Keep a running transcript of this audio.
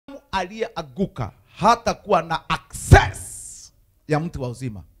aliyeanguka hata kuwa na access ya mti wa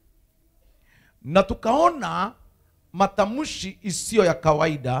uzima. Na tukaona matamshi isiyo ya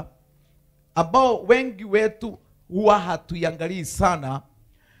kawaida ambao wengi wetu huwa hatuiangalii sana.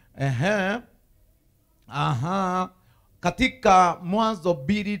 Katika Mwanzo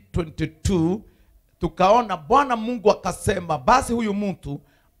 2:22 tukaona Bwana Mungu akasema, basi huyu mtu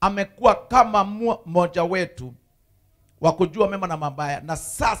amekuwa kama mmoja wetu wa kujua mema na mabaya, na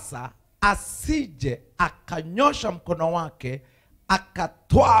sasa asije akanyosha mkono wake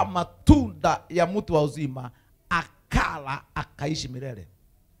akatoa matunda ya mti wa uzima akala akaishi milele.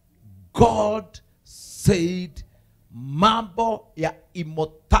 God said mambo ya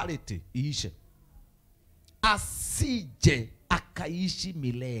immortality iishe, asije akaishi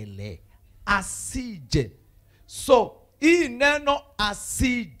milele, asije. So hii neno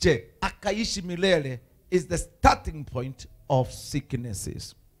asije akaishi milele is the starting point of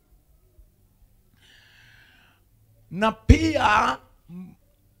sicknesses. Na pia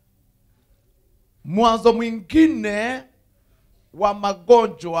mwanzo mwingine wa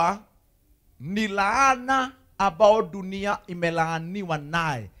magonjwa ni laana ambao dunia imelaaniwa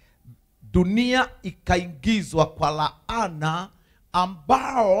naye. Dunia ikaingizwa kwa laana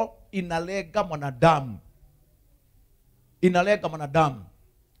ambao inalega mwanadamu. Inalega mwanadamu.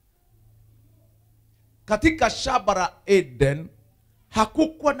 Katika shamba la Eden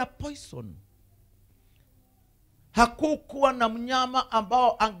hakukuwa na poison. Hakukuwa na mnyama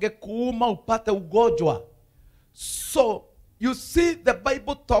ambao angekuuma upate ugonjwa. So you see, the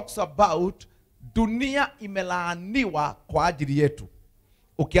Bible talks about dunia imelaaniwa kwa ajili yetu.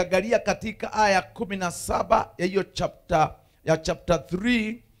 Ukiangalia katika aya 17 ya hiyo chapter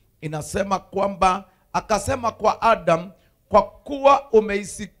 3 inasema kwamba akasema kwa Adam, kwa kuwa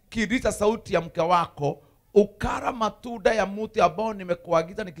umeisikiliza sauti ya mke wako ukara matunda ya mti ambao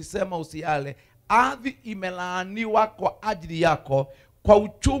nimekuagiza nikisema usiale, ardhi imelaaniwa kwa ajili yako, kwa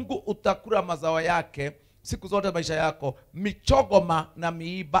uchungu utakula mazao yake siku zote maisha yako, michogoma na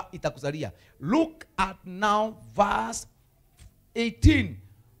miiba itakuzalia. Look at now verse 18.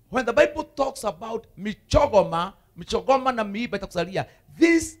 When the Bible talks about michogoma na miiba itakuzalia,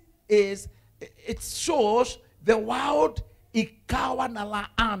 it shows the world ikawa na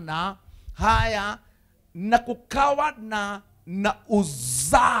laana haya na kukawa na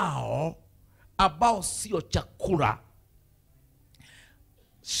uzao ambao sio chakula.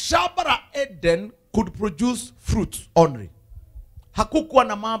 Shamba la Eden could produce fruits only. Hakukuwa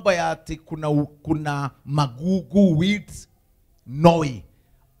na mambo ya ati kuna magugu, weeds, noi.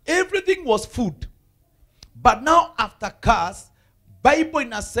 Everything was food. But now after curse, Bible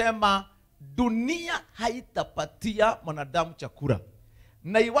inasema dunia haitapatia mwanadamu chakula.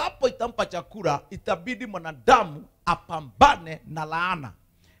 Na iwapo itampa chakula, itabidi mwanadamu apambane na laana.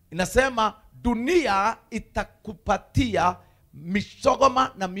 Inasema dunia itakupatia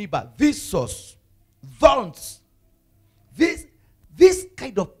mishogoma na miba, thistles, thorns. This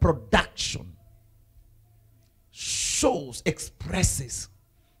kind of production expresses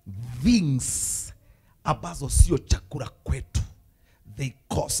things ambazo sio chakula kwetu. They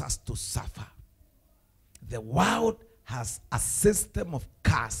cause us to suffer. The world has a system of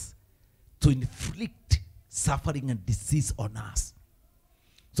curse to inflict suffering and disease on us.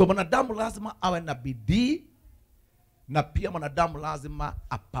 So mwanadamu lazima awe na bidii, na pia mwanadamu lazima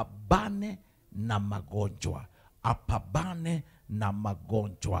apambane na magonjwa. Apambane na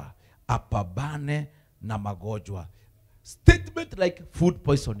magonjwa. Apambane na magonjwa. Statement like food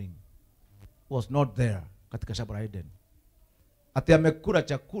poisoning was not there katika shamba la Eden. Ati amekula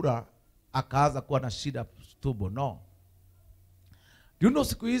chakula akaanza kuwa na shida tumbo. No. Do you know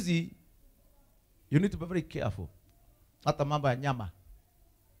siku hizi you need to be very careful. Hata mambo ya nyama.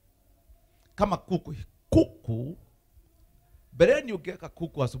 Kama kuku bereni ugeka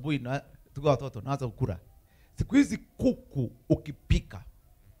kuku asubuhi na tuko watoto naanza kukula. Siku hizi kuku ukipika,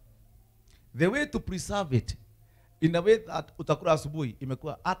 the way to preserve it in a way that utakula asubuhi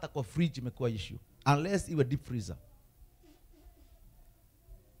imekuwa hata kwa fridge imekuwa issue, unless iwe deep freezer.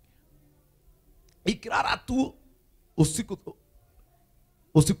 Ikirara tu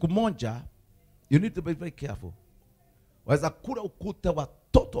usiku moja, you need to be very careful. Waweza kula ukute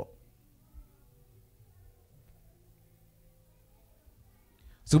watoto.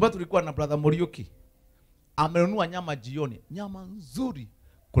 Siku tulikuwa na brother Morioki, amenunua nyama jioni, nyama nzuri,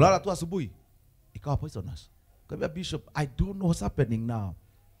 kulala tu asubuhi ikawa poisonous. Kaambia Bishop, I don't know what's happening now.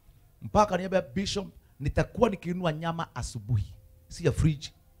 Mpaka niambia Bishop, nitakuwa nikinunua nyama asubuhi, si ya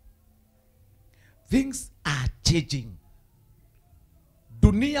fridge. Things are changing.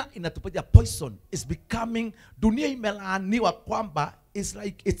 Dunia inatupatia poison, is becoming, dunia imelaaniwa kwamba is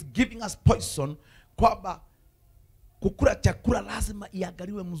like it's giving us poison, kwamba kukula chakula lazima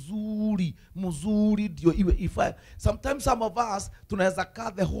iangaliwe mzuri ndio iwe ifai. Sometimes some of us tunaweza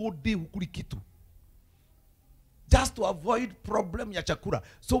kaa the whole day hukuli kitu just to avoid problem ya chakula.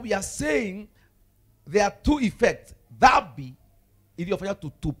 So we are saying there are two effects. Dhambi iliyofanya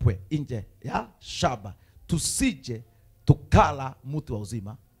tutupwe nje ya shamba, tusije tukala mti wa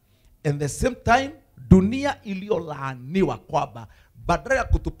uzima. And the same time, dunia iliyolaaniwa kwamba badala ya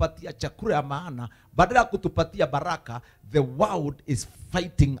kutupatia chakula ya maana, badala ya kutupatia baraka, the world is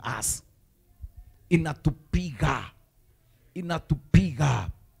fighting us. Inatupiga.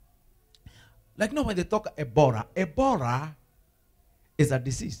 Like when they talk Ebola is a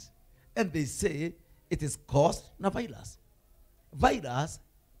disease. And they say it is caused na virus. Virus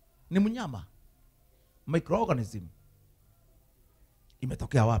ni mnyama, microorganism.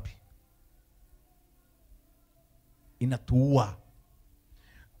 Imetokea wapi? Inatuua.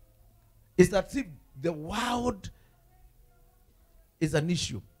 It's as if the world is an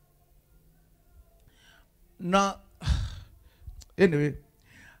issue. Na anyway,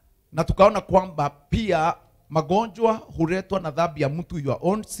 na tukaona kwamba pia magonjwa huletwa na dhambi ya mtu, your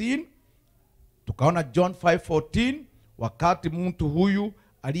own sin. Tukaona John 5:14, wakati mtu huyu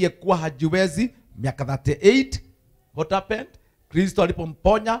aliyekuwa hajiwezi miaka 38, what happened? Kristo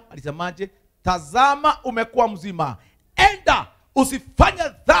alipomponya alisemaje? Tazama umekuwa mzima, enda usifanye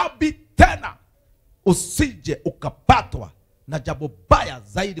dhambi tena, usije ukapatwa na jambo baya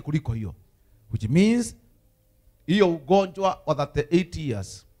zaidi kuliko hiyo. Which means hiyo ugonjwa wa 38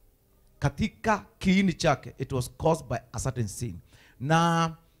 years katika kiini chake, it was caused by a certain sin.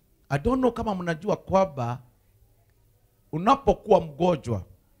 Na I don't know kama mnajua kwamba unapokuwa mgonjwa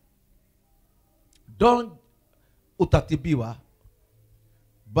don't utatibiwa,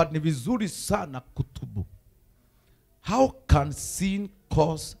 but ni vizuri sana kutubu. How can sin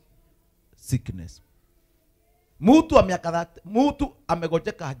cause sickness? Mtu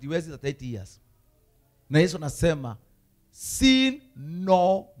amegojeka hajiwezi 38 years. Na Yesu anasema sin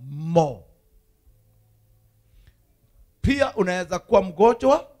no more. Pia unaweza kuwa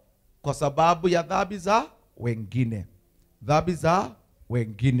mgonjwa kwa sababu ya dhambi za wengine. Dhambi za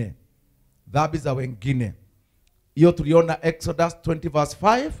wengine. Hiyo tuliona Exodus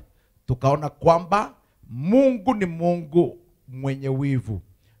 20:5. Tukaona kwamba Mungu ni Mungu mwenye wivu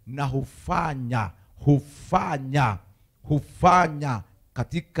na hufanya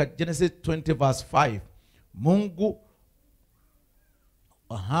katika Genesis 20:5. Mungu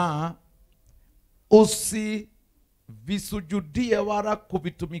usivisujudie wala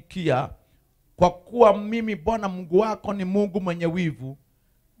kuvitumikia, kwa kuwa mimi Bwana Mungu wako ni Mungu mwenye wivu,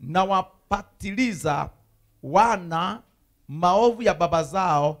 na wapatiliza wana maovu ya baba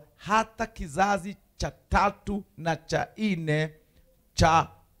zao hata kizazi cha 3 na cha 4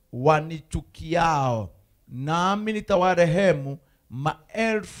 cha wanichukiao, nami nitawarehemu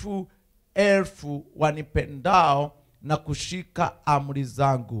maelfu wanipendao na kushika amri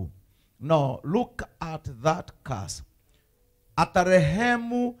zangu. No, look at that curse.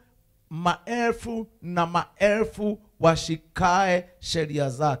 Atarehemu maelfu na maelfu washikae sheria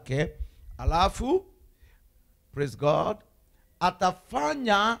zake. Alafu, praise God,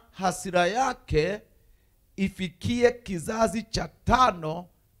 atafanya hasira yake ifikie kizazi cha 5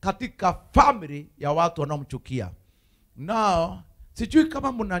 katika family ya watu wanaomchukia. Now, sijui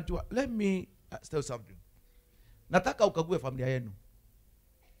kama mnajua, let me tell you something. Nataka ukague familia yenu.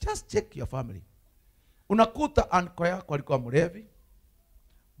 Just check your family. Unakuta uncle yako alikuwa mlevi,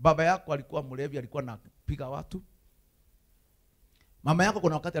 baba yako alikuwa mlevi, alikuwa anapiga watu. Mama yako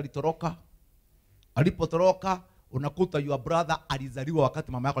kuna wakati alitoroka. Alipotoroka, unakuta your brother alizaliwa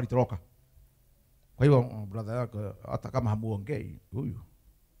wakati mama yako alitoroka. Kwa hiyo brother yako hata kama hamuongei huyu,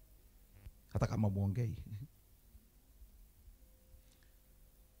 hata kama muongei,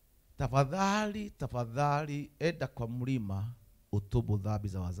 tafadhali enda kwa mlima utubu dhambi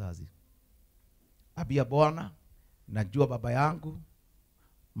za wazazi. Abia Bwana, najua baba yangu,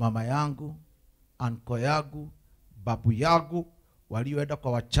 mama yangu, anko yangu, babu yangu walioenda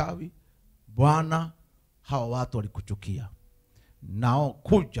kwa wachawi. Bwana, hawa watu walikuchukia. Nao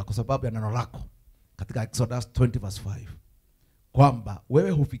kuja kwa sababu ya neno lako katika Exodus 20:5 kwamba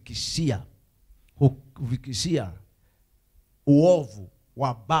wewe hufikishia uovu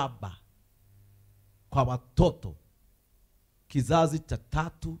wa baba kwa watoto kizazi cha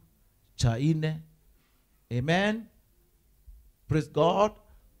 3 cha 4. Amen. Praise God.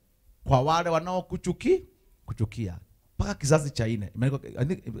 Kwa wale wanaokuchukia mpaka kizazi cha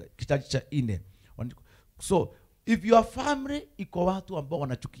 4. Kizazi cha 4. So if your family iko watu ambao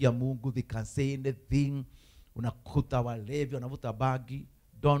wanachukia Mungu, they can say anything, Unakuta walevi wanavuta bagi,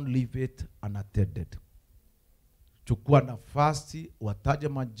 don't leave it unattended. Chukua nafasi, wataje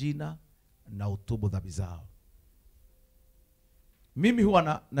majina na utubu dhambi zao. Mimi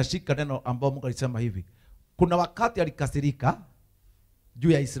huwa nashika neno ambao Mungu alisema hivi. Kuna wakati alikasirika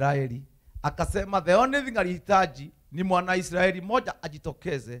juu ya Israeli, akasema the only thing alihitaji ni mwana Israeli moja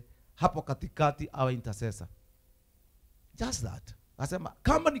ajitokeze hapo katikati awe intercessor. Just that. Akasema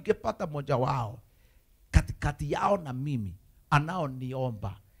kama ningepata mmoja wao katikati yao na mimi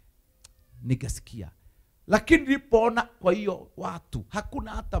anaoniomba ningesikia. Lakini nilipoona kwa hiyo watu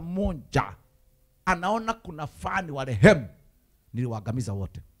hakuna hata mmoja anaona kuna fani wa rehemu, niliwaangamiza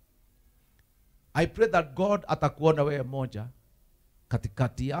wote. I pray that God atakuona wewe moja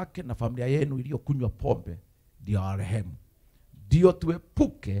katikati yake na familia yenu iliyokunywa pombe, ndio arehemu, ndio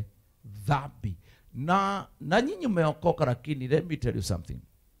tuepuke dhambi. Na nyinyi mmeokoka, lakini let me tell you something.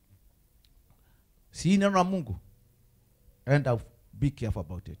 Si neno la Mungu, and be careful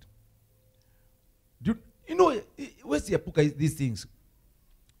about it. You know, wezi epuka these things.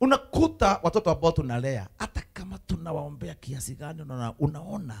 Unakuta watoto ambao tunalea, hata kama tunawaombea kiasi gani,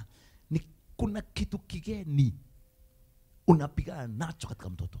 unaona ni kuna kitu kigeni unapigana nacho katika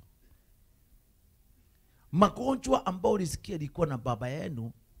mtoto. Magonjwa ambao ulisikia ilikuwa na baba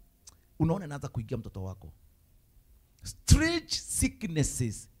yenu, unaona inaanza kuingia mtoto wako. Strange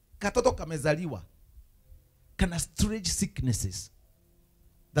sicknesses. Katoto kamezaliwa kana strange sicknesses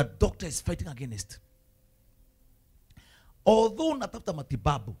that doctor is fighting against. Although unatafuta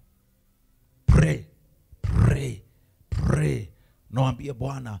matibabu, pray. Naambie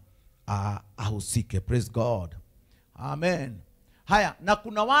Bwana ahusike. Praise God. Amen. Haya, na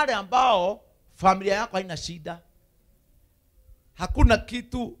kuna wale ambao familia yako haina shida. Hakuna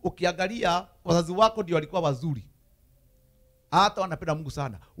kitu, ukiangalia wazazi wako ndio walikuwa wazuri. Hata wanapenda Mungu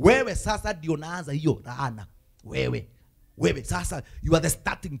sana. Wewe sasa ndio unaanza hiyo laana. Wewe sasa you are the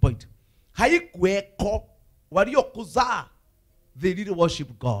starting point. Haikuweko waliokuzaa, they didn't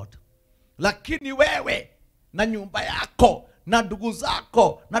worship God. Lakini wewe na nyumba yako na ndugu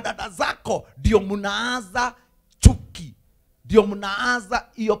zako na dada zako ndio mnaanza chuki, ndio mnaanza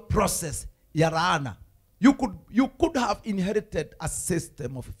hiyo process ya laana. You could have inherited a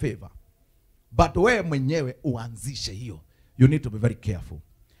system of favor, but wewe mwenyewe uanzishe hiyo. You need to be very careful.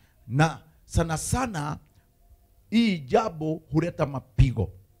 Na sana hii jambo huleta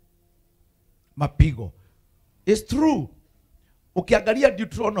mapigo. It's true. Ukiangalia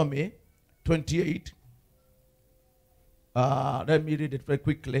Deuteronomy 28, let me read it very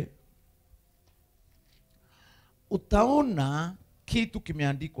quickly. Utaona kitu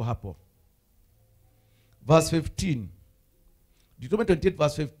kimeandikwa hapo. Verse 15. Deuteronomy 28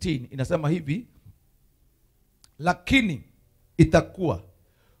 verse 15 inasema hivi: lakini itakuwa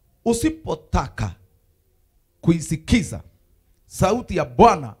usipotaka kuisikiza sauti ya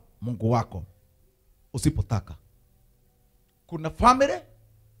Bwana Mungu wako. Usipotaka. Kuna family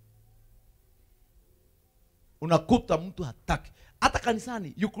unakuta mtu hataki. Hata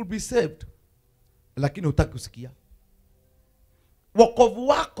kanisani you could be saved, lakini hutaki kusikia. Wokovu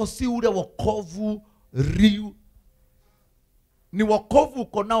wako si ule wokovu real. Ni wokovu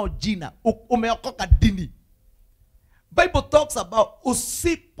uko nao jina. Umeokoka dini. Bible talks about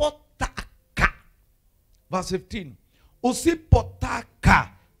usipotaka. Verse 15.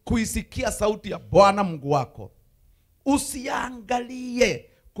 Usipotaka kuisikia sauti ya Bwana Mungu wako, usiangalie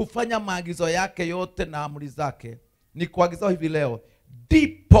kufanya maagizo yake yote na amri zake ni kuagiza hivi leo,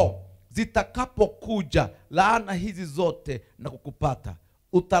 ndipo zitakapokuja laana hizi zote na kukupata.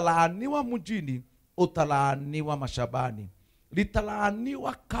 Utalaaniwa mjini, utalaaniwa mashambani.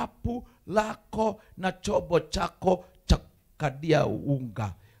 Litalaaniwa kapu lako na chobo chako cha kadia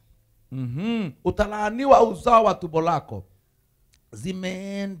unga. Utalaaniwa uzao wa tumbo lako.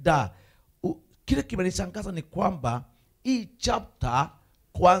 Zimeenda. Kile kimenishangaza ni kwamba hii chapter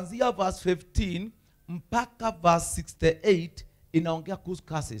kuanzia verse 15 mpaka verse 68 inaongea kuhusu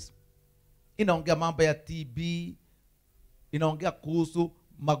curses. Inaongea mambo ya TB, inaongea kuhusu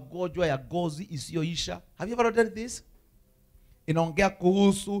magonjwa ya ngozi isiyoisha. Have you ever read this? Inaongea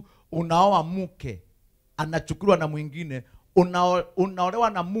kuhusu unaoa mke anachukuliwa na mwingine, unaolewa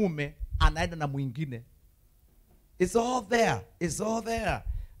na mume anaenda na mwingine. It's all there. It's all there.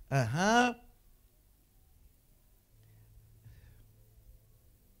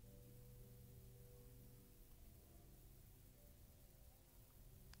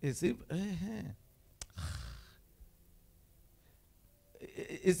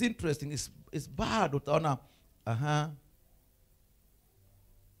 It's interesting. It's bad. Utaona.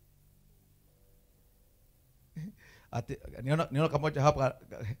 Niona kamoja hapa.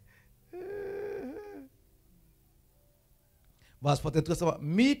 Verse 42 sema,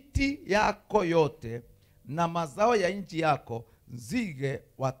 miti yako yote na mazao ya nchi yako nzige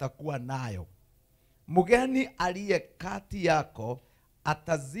watakuwa nayo. Mgeni aliye kati yako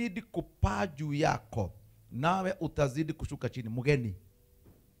atazidi kupaa juu yako, nawe utazidi kushuka chini. Mgeni,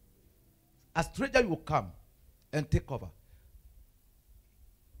 a stranger will come and take over.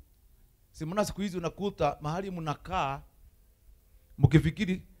 Simona siku hizi unakuta mahali mnakaa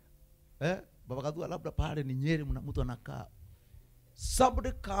mkifikiri baba kadua labda pale ni Nyeri, mtu anakaa.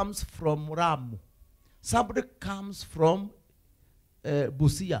 Somebody comes from Ramu, somebody comes from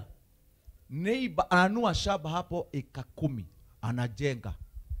Busia. Neighbor ananua shamba hapo eka 10 anajenga.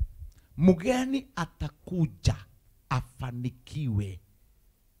 Mgeni atakuja afanikiwe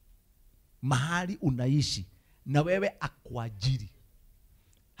mahali unaishi na wewe akuajiri.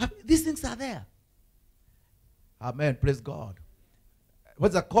 These things are there. Amen, praise God.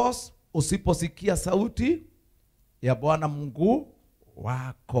 What's the cause? Usiposikia sauti ya Bwana Mungu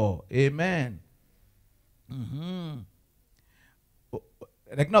wako. Amen.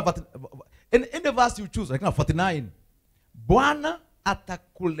 Like now, in the verse you choose, like now 49, Bwana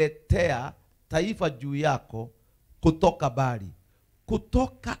atakuletea taifa juu yako kutoka bali,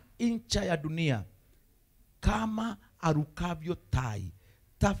 kutoka incha ya dunia, kama arukavyo tai.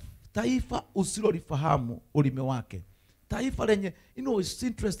 Taifa usilolifahamu ulime wake. Taifa lenye, you know, it's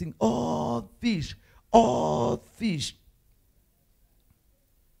interesting. All fish.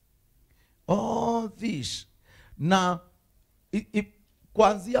 Na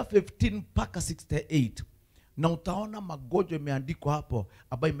kuanzia 15 mpaka 68. Na utaona magonjwa imeandikwa hapo,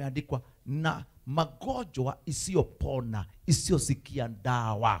 ambayo imeandikwa na magonjwa isiyopona, isiyosikia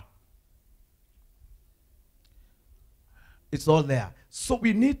dawa. It's all there. So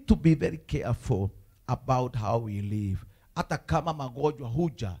we need to be very careful about how we live. Hata kama magonjwa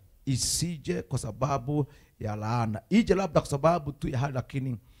huja, isije kwa sababu ya laana. Ije labda kwa sababu tu ya hali,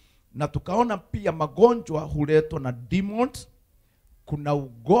 lakini na tukaona pia magonjwa huletwa na demons. Kuna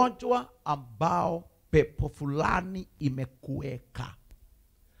ugonjwa ambao pepo fulani imekuweka.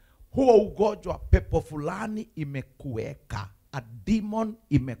 Huo ugonjwa pepo fulani imekuweka. A demon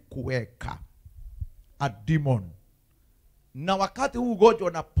imekuweka. A demon. Na wakati huu ugonjwa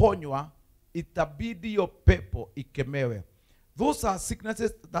unaponywa, itabidi hiyo pepo ikemewe. Those are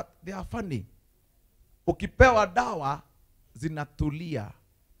sicknesses that they are funny. Ukipewa dawa zinatulia,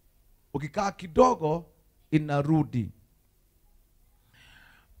 ukikaa kidogo inarudi.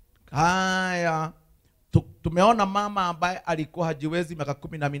 Haya, tumeona mama ambaye alikuwa hajiwezi miaka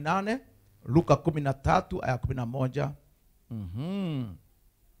 18, Luka 13 aya 11.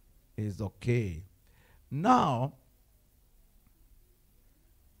 Is okay. Now,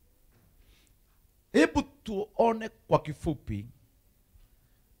 hebu tuone kwa kifupi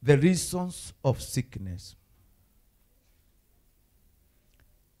the reasons of sickness.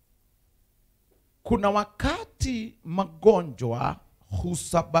 Kuna wakati magonjwa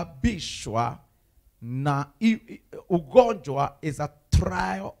husababishwa na ugonjwa is a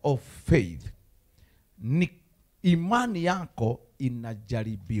trial of faith. Ni imani yako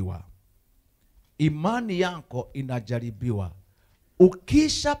inajaribiwa. Imani yako inajaribiwa.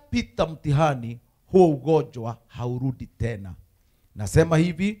 Ukisha pita mtihani, huo ugonjwa haurudi tena. Nasema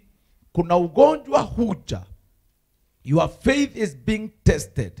hivi, kuna ugonjwa huja. Your faith is being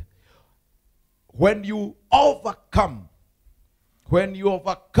tested. When you overcome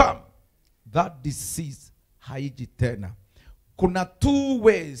that disease, haiji tena. Kuna 2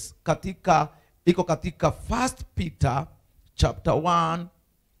 ways iko katika 1 Peter chapter 1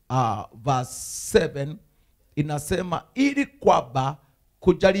 verse 7 inasema, ili kwamba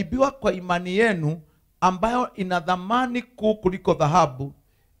kujaribiwa kwa imani yenu ambayo ina dhamani kuu kuliko dhahabu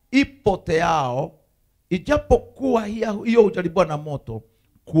ipoteao, ijapokuwa hiyo hujaribiwa na moto,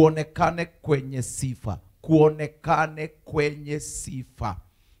 kuonekane kwenye sifa. Kuonekane kwenye sifa.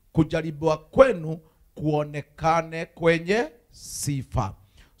 Kujaribiwa kwenu kuonekane kwenye sifa.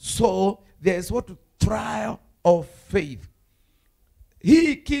 So there is what trial of faith.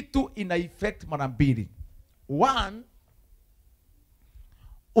 Hii kitu ina effect mara mbili. One,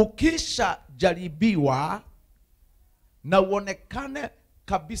 ukisha jaribiwa na uonekane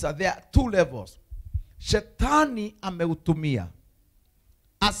kabisa, there are 2 levels. Shetani ameutumia.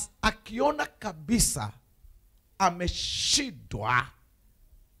 Akiona kabisa ameshindwa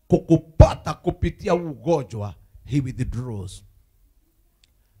kukupata kupitia ugonjwa, he withdraws.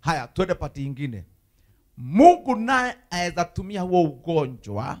 Haya, tuende pati ingine. Mungu naye aweza tumia huo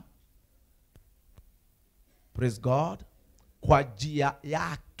ugonjwa, praise God, kwa njia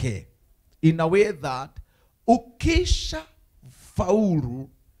yake, in a way that ukisha faulu,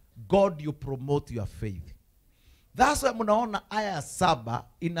 God you promote your faith. That's why mnaona aya 7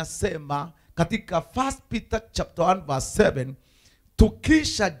 inasema katika 1 Peter chapter 1 verse 7,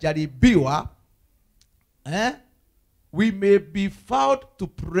 tukisha jaribiwa we may be found to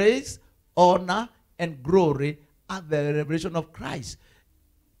praise, honor and glory at the revelation of Christ.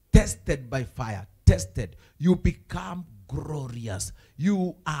 Tested by fire, tested, you become glorious,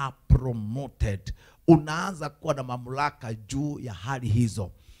 you are promoted. Unaanza kuwa na mamlaka juu ya hali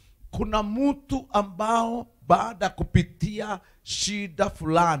hizo. Kuna mtu ambao baada kupitia shida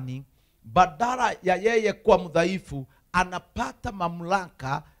fulani, badala ya yeye kuwa mdhaifu, anapata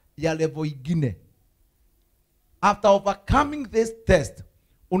mamlaka ya level ingine. After overcoming this test,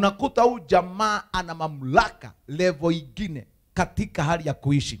 unakuta huyu jamaa ana mamlaka level ingine katika hali ya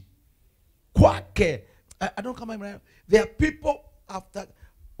kuishi kwake. I don't come. There are people after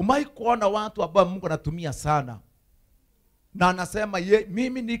umai kuona watu ambao Mungu anatumia sana, na anasema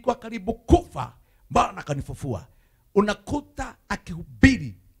mimi nilikuwa karibu kufa, Bwana akanifufua. Unakuta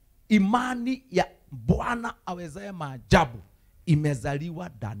akihubiri imani ya Bwana awezaye maajabu imezaliwa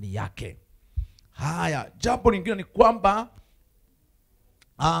ndani yake. Haya, jambo lingine ni kwamba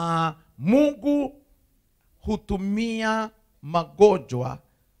Mungu hutumia magonjwa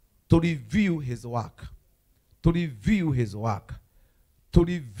to review his work. To review his work. To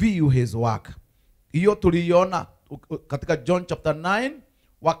review his work. Hiyo tuliona katika John chapter 9,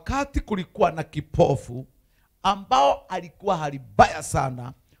 wakati kulikuwa na kipofu ambao alikuwa halibaya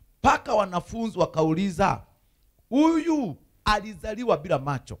sana, paka wanafunzi wakauliza, huyu alizaliwa bila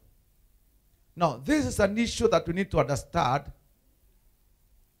macho. Now, this is an issue that we need to understand.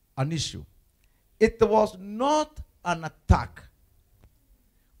 An issue. It was not an attack.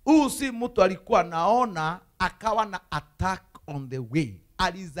 Si mtu alikuwa naona akawa na attack on the way.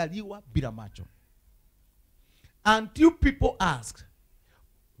 Alizaliwa bila macho. Until people ask,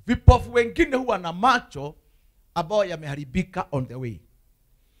 vipofu wengine huwa na macho ambao yameharibika on the way.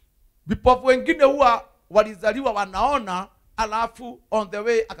 Vipofu wengine huwa walizaliwa wanaona alafu on the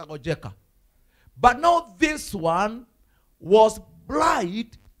way akagojeka. But now this one was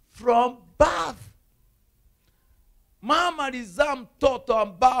blind from birth. Mama alizaa mtoto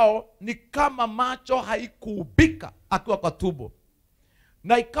ambao ni kama macho haikuubika akiwa kwa tumbo.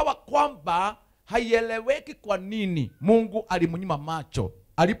 Na ikawa kwamba haieleweki kwa nini Mungu alimnyima macho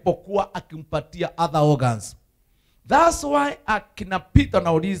alipokuwa akimpatia other organs. That's why akina Peter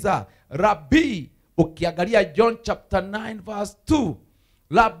nauliza, Rabbi, ukiangalia John chapter 9 verse 2,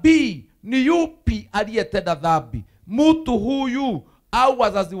 Rabbi, ni yupi aliyetenda dhambi, mtu huyu au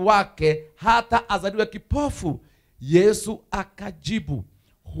wazazi wake hata azaliwe kipofu? Yesu akajibu,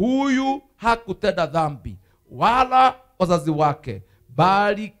 huyu hakutenda dhambi wala wazazi wake,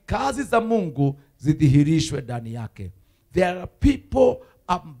 bali kazi za Mungu zidhihirishwe ndani yake. There are people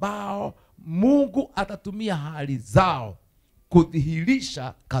ambao Mungu atatumia hali zao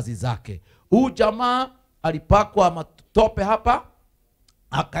kudhihirisha kazi zake. Huyu jamaa alipakwa matope hapa,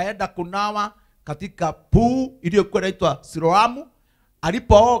 akaenda kunawa katika pool iliyokuwa inaitwa Siloamu.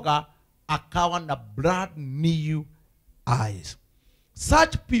 Alipooga akawa na brand new eyes.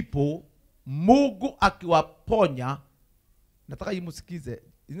 Such people Mungu akiwaponya, nataka imusikize,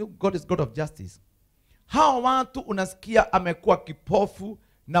 God is God of justice. Hawa watu unasikia amekuwa kipofu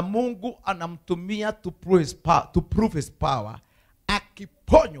na Mungu anamtumia to prove his power.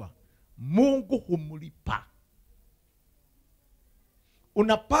 Akiponywa Mungu humlipa.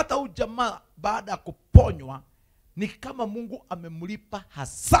 Unapata ujamaa baada ya kuponywa ni kama Mungu amemlipa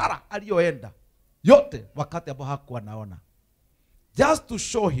hasara aliyoenda yote wakati ambao hakuwa naona. Just to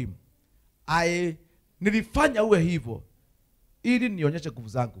show him, nilifanya uwe hivyo ili nionyeshe nguvu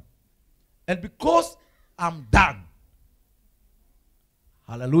zangu. And because I'm done,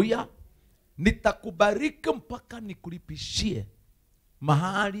 hallelujah, nitakubariki mpaka nikulipishie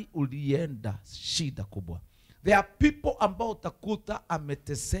mahali ulienda shida kubwa. There are people ambao utakuta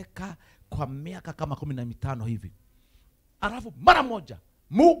ameteseka kwa miaka kama 15 hivi, alafu mara moja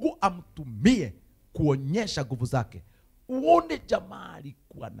Mungu amtumie kuonyesha nguvu zake. Uone jamaa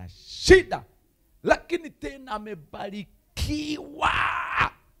alikuwa na shida, lakini tena amebarikiwa.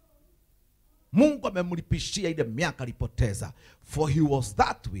 Mungu amemlipishia ile miaka alipoteza. For he was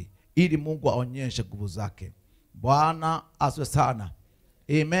that way, ili Mungu aonyeshe nguvu zake. Bwana asifiwe sana.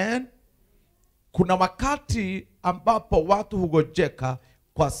 Amen. Kuna wakati ambapo watu hugojeka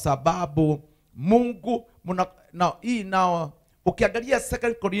kwa sababu Mungu ukiangalia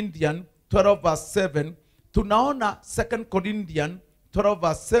 2 Corinthians 12 verse 7, tunaona 2 Corinthians 12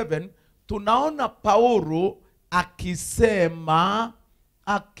 verse 7, tunaona Paulo akisema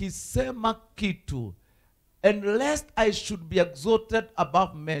kitu, and lest I should be exalted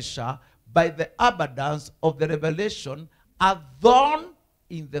above measure by the abundance of the revelation, a thorn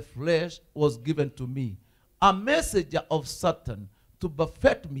in the flesh was given to me, a messenger of Satan to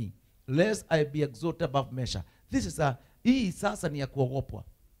buffet me, lest I be exalted above measure. This is hii sasa ni ya kuogopwa.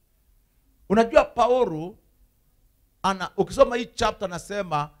 Unajua Paulo ukisoma hii chapter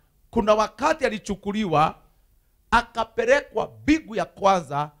anasema kuna wakati alichukuliwa akapelekwa mbingu ya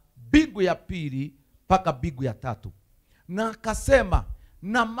kwanza, mbingu ya pili, mpaka mbingu ya tatu. Na akasema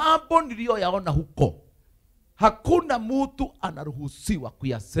na mambo niliyoyaona huko hakuna mtu anaruhusiwa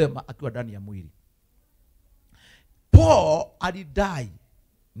kuyasema akiwa ndani ya mwili. Paul alidai,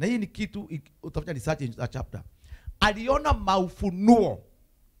 na hii ni kitu utafanya research in that chapter. Aliona maufunuo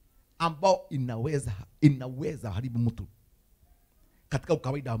ambao inaweza haribu mtu katika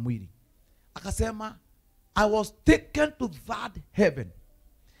ukawaida wa mwili. Akasema I was taken to that heaven.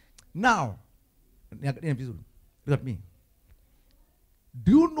 Now, look at me.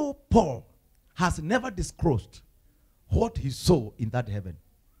 Do you know Paul has never disclosed what he saw in that heaven?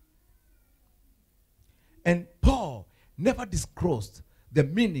 And Paul never disclosed the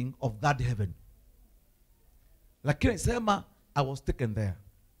meaning of that heaven. Lakini sema I was taken there.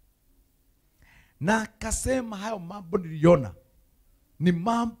 Na akasema hayo mambo niliona ni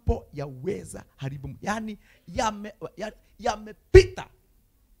mambo yaweza haribu, yani yamepita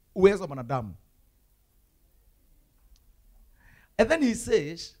uwezo wa mwanadamu. And then he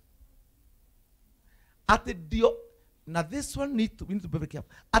says, now this one we need to be very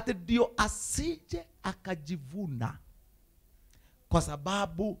careful. Ndio asije akajivuna, kwa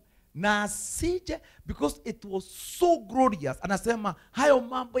sababu na asije, because it was so glorious. Anasema hayo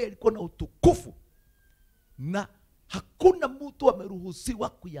mambo yalikuwa na utukufu na hakuna mtu ameruhusiwa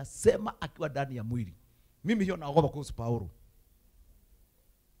kuyasema akiwa ndani ya mwili. Mimi hiyo naogopa kuhusu Paulo.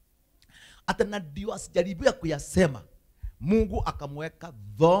 Hata ndio asijaribu kuyasema, Mungu akamweka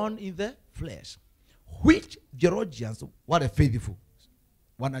thorn in the flesh, which theologians were faithful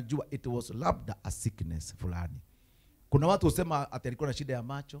wanajua it was labda a sickness fulani. Kuna watu husema ati alikuwa na shida ya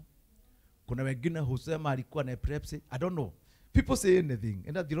macho, kuna wengine husema alikuwa na epilepsy. I don't know, people say anything,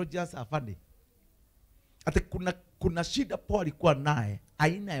 and the theologians are funny. Ati kuna shida Paul alikuwa naye,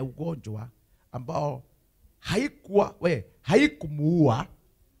 aina ya ugonjwa ambao haikumuua,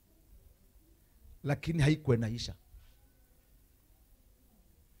 lakini haikuwa inaisha.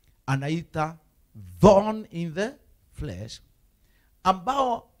 Anaita thorn in the flesh,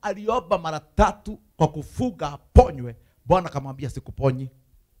 ambao aliomba mara 3 kwa kufuga aponywe. Bwana akamwambia sikuponyi,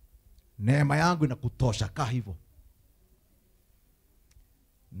 neema yangu inakutosha, kaa hivyo.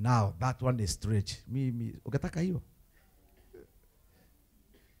 Now that one is stretch. Mimi ukitaka hiyo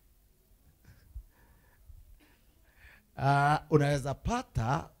unaweza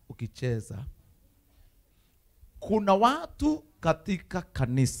pata ukicheza. Kuna watu katika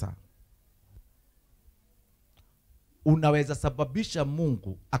kanisa unaweza sababisha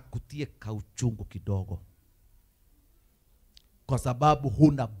Mungu akutie kauchungu kidogo, kwa sababu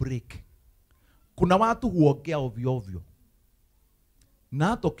huna break. Kuna watu huongea ovyo ovyo, na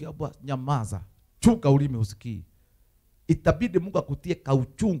hata ukiambiwa nyamaza, chunga ulimi usikii, itabidi Mungu akutie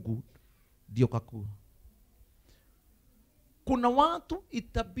kauchungu ndio kakua. Kuna watu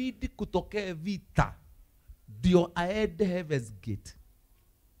itabidi kutokea vita ndio aende Heaven's Gate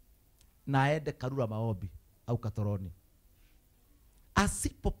na aende Karura maombi au Katoroni.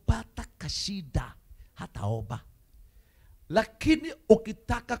 Asipopata kashida hata omba. Lakini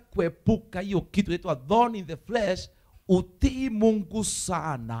ukitaka kuepuka hiyo kitu inaitwa thorn in the flesh, utii Mungu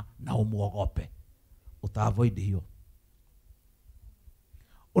sana na umuogope, utaavoid hiyo.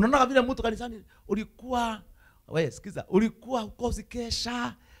 Unaona vile mtu kanisani ulikuwa, sikiza, ulikuwa hukosi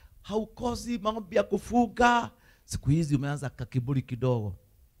kesha, haukosi maombi ya kufuga, siku hizi umeanza kakiburi kidogo.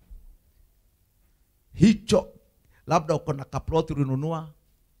 Hicho labda uko na kaploti ulinunua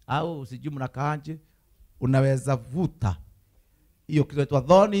au sijui mnakaanje, unaweza vuta hiyo kitu inaitwa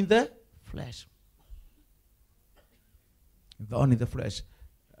thorn in the flesh. Thorn in the flesh.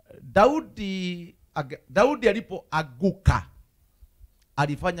 Daudi alipoanguka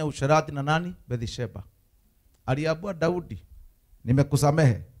alifanya usherati na nani? Bathsheba. Aliambia Daudi,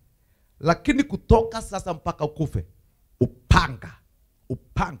 nimekusamehe, lakini kutoka sasa mpaka ukufe,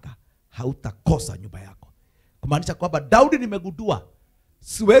 upanga hautakosa nyumba yako. Kumaanisha kwamba Daudi, nimegundua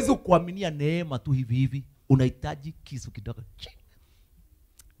siwezi kuaminia neema tu hivi hivi, unahitaji kisu kidogo.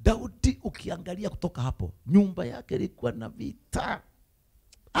 Daudi ukiangalia kutoka hapo, nyumba yake ilikuwa na vita.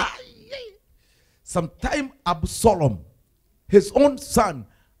 Sometime Absalom, his own son,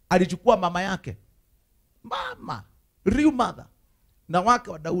 alichukua mama yake, real mother, na wake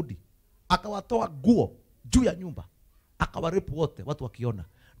wa Daudi, akawatoa guo juu ya nyumba, akawarepu wote, watu wakiona.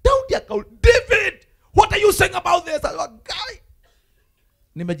 Daudi sauti akauli, David, what are you saying about this? Guy,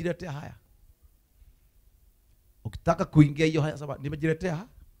 nimejiletea haya. Ukitaka kuingia hiyo haya sababu nimejiletea.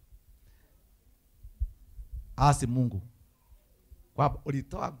 Asi Mungu. Kwa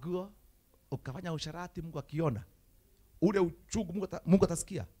ulitoa nguo ukafanya usharati, Mungu akiona ule uchungu, Mungu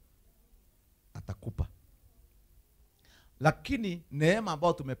atasikia, atakupa. Lakini neema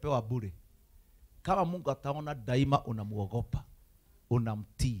ambayo tumepewa bure, kama Mungu ataona daima unamuogopa,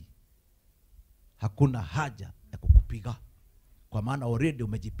 unamtii, hakuna haja ya kukupiga, kwa maana already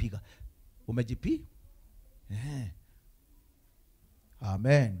umejipiga.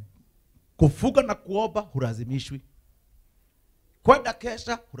 Amen. Kufuga na kuomba hulazimishwi. Kwenda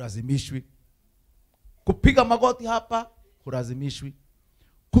kesha hulazimishwi. Kupiga magoti hapa hulazimishwi.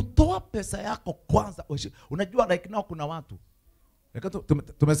 Kutoa pesa yako kwanza. Unajua like now kuna watu,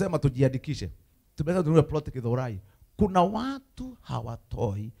 tumesema tujiandikishe, tumesema tununue plot Kidhorai. Kuna watu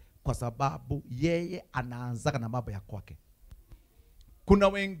hawatoi kwa sababu yeye anaanza na mambo ya kwake. Kuna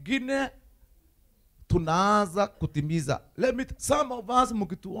wengine tunaanza kutimiza. Some of us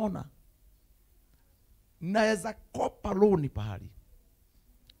mkituona, naweza kopa loan pahali,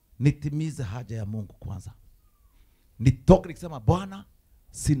 nitimize haja ya Mungu kwanza. Nitoke nikisema, Bwana,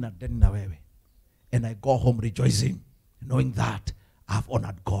 sina deni na wewe. And I go home rejoicing, knowing that I've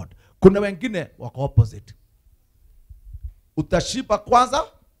honored God. Kuna wengine wako opposite. Utashiba kwanza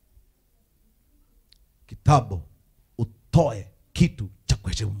kitabu, utoe kitu cha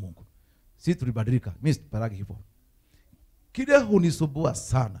kuheshimu Mungu. Sisi tulibadilika, mimi siparagi hivyo. Kile hunisumbua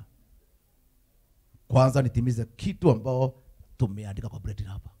sana, kwanza nitimize kitu ambao tumeandika kwa bulletin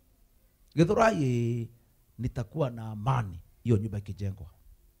hapa. Githurai nitakuwa na amani hiyo nyumba ikijengwa.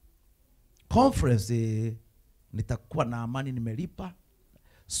 Conference nitakuwa na amani, nimelipa.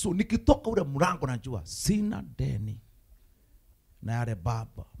 So nikitoka ule mlango najua sina deni na yale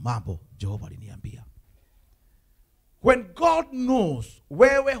mambo Jehova aliniambia. When God knows,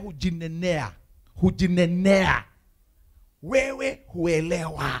 wewe hujinenea, wewe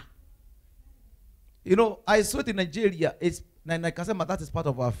huelewa. You know, I saw it in Nigeria, na nikasema that is part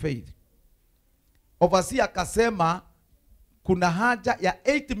of our faith. Overseer akasema kuna haja ya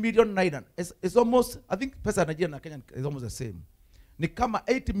 8 million naira. It's almost, I think pesa ya Nigeria na Kenya is almost the same. Ni kama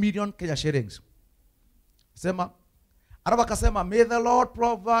 8 million Kenya shillings. Sema, alafu akasema, may the Lord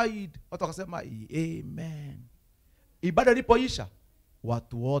provide. Watu wakasema, amen. Ibada ilipoisha,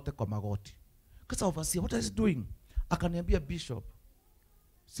 watu wote kwa magoti. Kasa overseer, what is he doing? Akaniambia, Bishop,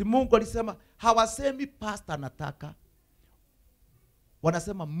 si Mungu alisema, hawasemi pastor anataka,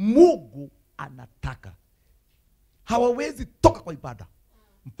 wanasema Mungu anataka. Hawawezi toka kwa ibada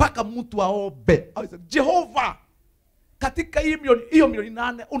mpaka mtu aombe. Jehova, katika hiyo milioni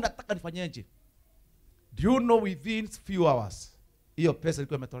 8 unataka nifanyeje? Do you know within few hours hiyo pesa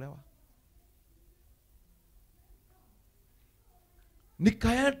ilikuwa imetolewa?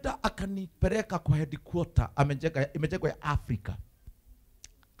 Nikaenda akanipeleka kwa headquarter, imejengwa ya Africa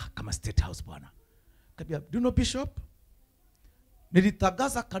kama State House bwana. Kabia, do you know Bishop?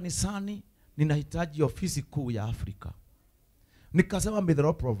 Nilitangaza kanisani ninahitaji ofisi kuu ya Afrika. Nikasema, may the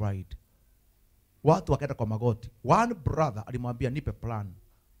Lord provide. Watu wakaenda kwa magoti. One brother alimwambia nipe plan.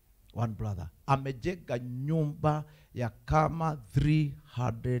 One brother amejenga nyumba ya kama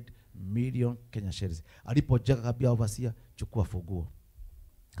 300 million Kenya shillings. Alipojenga kabia overseer, chukua funguo.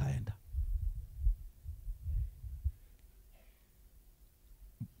 Kaenda.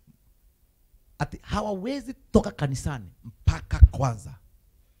 Ati hawawezi toka kanisani mpaka kwanza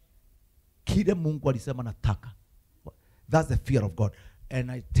kile Mungu alisema nataka. That's the fear of God.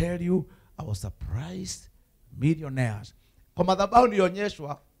 And I tell you, I was surprised, millionaires. Kwa madhabahu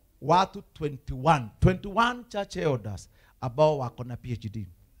nionyeshwa watu 21 church elders ambao wako na PhD.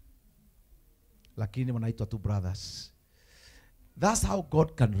 Lakini wanaitwa two brothers. That's how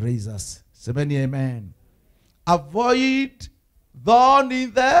God can raise us. Semeni amen. Avoid thorn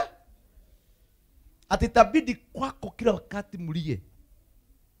in the. Atitabidi kwako kila wakati mlie,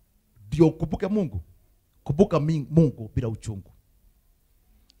 ndio ukumbuke Mungu. Kumbuka Mungu bila uchungu.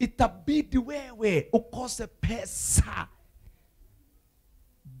 Itabidi wewe ukose pesa,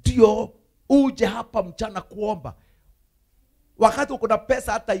 ndio uje hapa mchana kuomba. Wakati uko na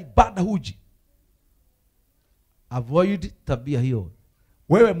pesa hata ibada huji. Avoid tabia hiyo.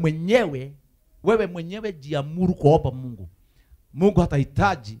 Wewe mwenyewe jiamuru kuomba Mungu. Mungu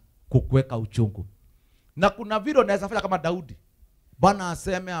hatahitaji kukuweka uchungu. Na kuna vile unaweza fanya kama Daudi. Bwana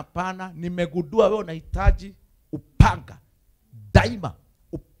aseme hapana, nimegundua wewe unahitaji upanga. Daima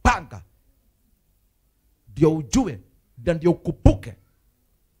upanga. Ndio ujue, ndio ukupuke.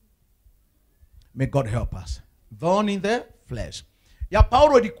 May God help us. Thorn in the flesh. Ya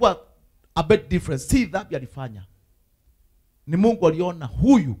Paulo ilikuwa a bit different. Si dhambi alifanya. Ni Mungu aliona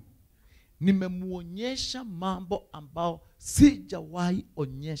huyu nimemuonyesha mambo ambao sijawahi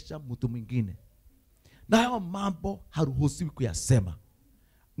onyesha mtu mwingine. Na hayo mambo haruhusiwi kuyasema.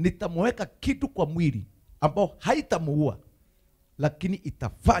 Nitamweka kitu kwa mwili ambao haitamuua, lakini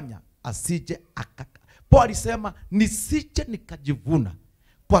itafanya asije akaka. Paulo alisema nisije nikajivuna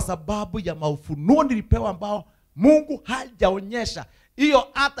kwa sababu ya maufunuo nilipewa ambao Mungu hajaonyesha. Hiyo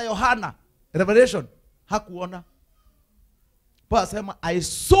hata Yohana Revelation hakuona. Paulo asema I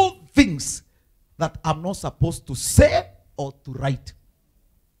saw things that I'm not supposed to say or to write.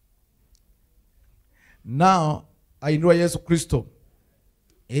 Now I know Yesu Kristo.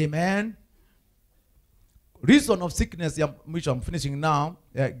 Amen. Reason of sickness, which I'm finishing now,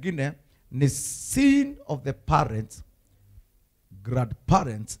 Guinea, the sin of the parents,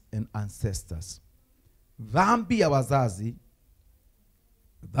 grandparents, and ancestors. Dhambi ya wazazi,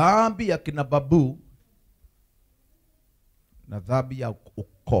 dhambi ya kina babu, na dhambi ya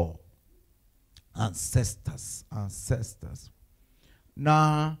ukoo. Ancestors.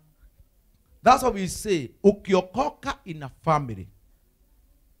 Now, that's what we say, ukiokoka in a family.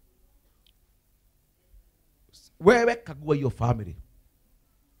 Wewe kagua your family.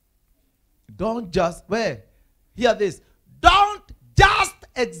 Don't just, hear this. Don't just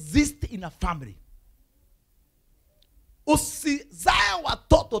exist in a family. Usizae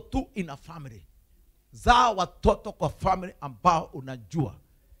watoto tu in a family. Zaa watoto kwa family ambao unajua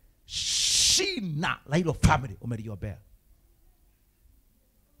shina la hilo family umeliombea.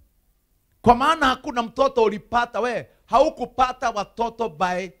 Kwa maana hakuna mtoto ulipata, haukupata watoto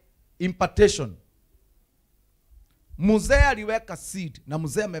by impartation. Mzee aliweka seed na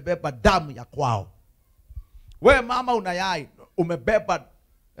mzee amebeba damu ya kwao. Mama unayai umebeba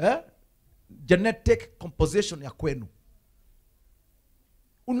genetic composition ya kwenu.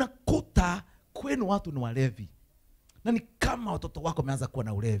 Unakuta kwenu watu ni walevi. Na ni kama watoto wako wameanza kuwa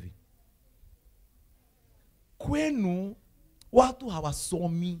na ulevi. Kwenu watu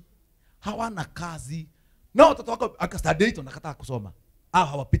hawasomi, hawana kazi. Na watoto wako akastadate wanakataa kusoma au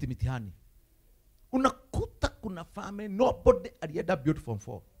hawapiti mitihani. Unakuta kuna family nobody alienda build from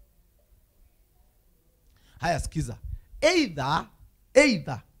 4. Haya sikiza.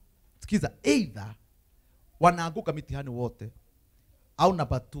 Either wanaanguka mitihani wote, au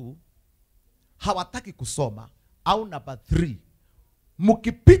number 2 hawataki kusoma, au number 3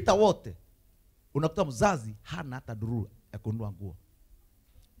 mkipita wote unakuta mzazi hana hata dururu ya kununua nguo.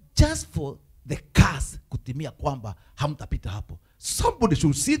 Just for the curse kutimia kwamba hamtapita hapo. Somebody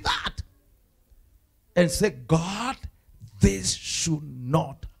should see that and say, God, this should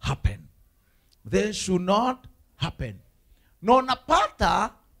not happen. This should not happen. No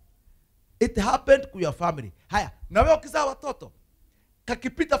napata it happened to your family. Haya, na wewe ukizaa watoto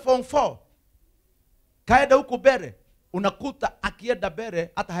kakipita form 4 kaenda huko bere, unakuta akienda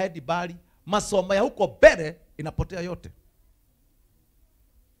bere hata haendi bali, masomo ya huko bere inapotea yote.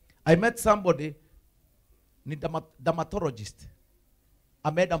 I met somebody ni dermatologist.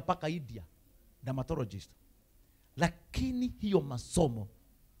 Ameenda mpaka India, dermatologist. Lakini hiyo masomo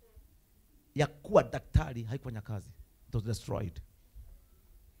ya kuwa daktari haikufanya kazi. It was destroyed.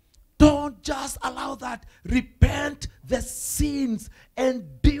 Don't just allow that. Repent the sins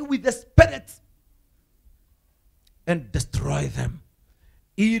and deal with the spirits and destroy them.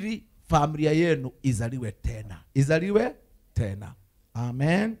 Ili familia yenu izaliwe tena. Izaliwe tena.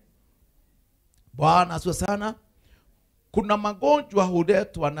 Amen. Bwana asifiwe sana. Kuna magonjwa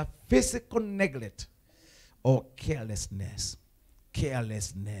huletwa na physical neglect or carelessness.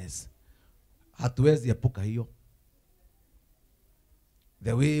 Carelessness. Hatuwezi epuka hiyo.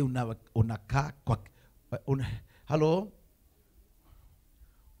 The way unakaa kwa hello,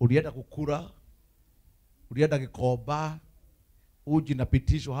 ulienda kukura, ulienda kikoba, uji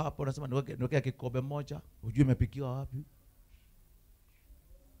napitishwa hapo, unasema niweke kikombe moja, hujui imepikiwa wapi.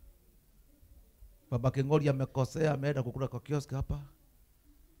 Baba Kengoli amekosea, ameenda kukula kwa kioski hapa.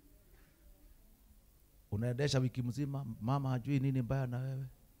 Unaendesha wiki mzima, mama hajui nini mbaya na wewe.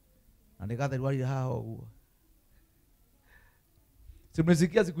 Andikaza wali hao.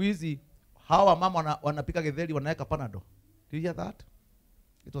 Simesikia siku hizi hawa mama wanapika githeri wanaweka panado. Did you hear that?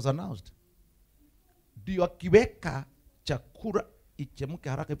 It was announced. Ndio akiweka chakula ichemke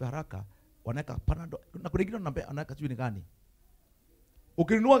haraka wanaweka panado. Na kuna wengine wanaweka sijui ni gani.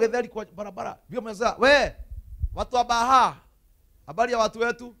 Ukinunua githeri kwa barabara, vio meza, watu wa Baha, habari ya watu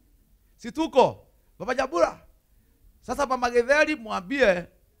wetu, si tuko Baba Jabura. Sasa mama githeri mwambie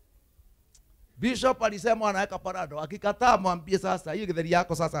Bishop alisema anaweka panado. Akikataa mwambie sasa hiyo githeri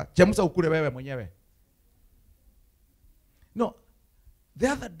yako sasa chemsha ukule wewe mwenyewe. No.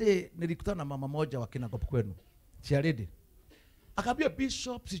 The other day nilikutana na mama moja wa Kinangop kwenu. Chiaredi. Akaambia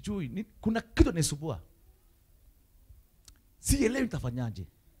bishop sijui kuna kitu nisubua. Sielewi nitafanyaje.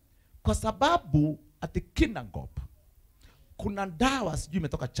 Kwa sababu ati Kinangop kuna dawa sijui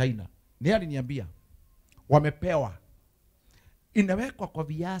imetoka China. Ni aliniambia wamepewa. Inawekwa kwa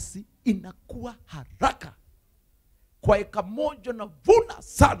viazi inakuwa haraka. Kwa eka moja na vuna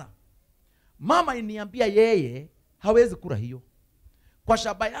sana. Mama iniambia yeye hawezi kula hiyo. Kwa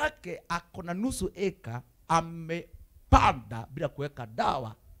shamba yake akona nusu eka amepanda bila kuweka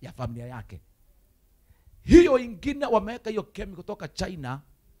dawa ya familia yake. Hiyo ingine wameweka hiyo chemical kutoka China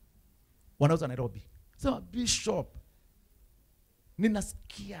wanauza Nairobi. Sema bishop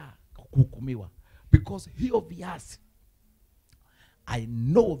ninasikia kuhukumiwa because hiyo viazi I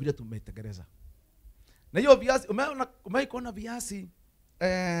know vile tumetengeneza. Na hiyo viazi umeona viazi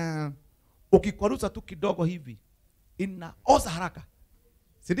ukikwaruza tu kidogo hivi inaoza haraka.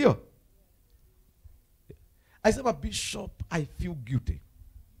 Si ndio? I said, bishop, I feel guilty.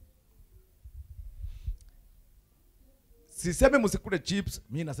 Siseme msikule chips,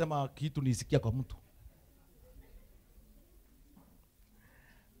 mimi nasema kitu nisikia kwa mtu.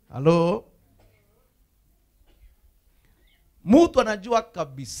 Hello? Mtu anajua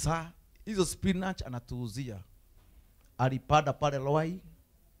kabisa hizo spinach anatuuzia. Alipanda pale Lowai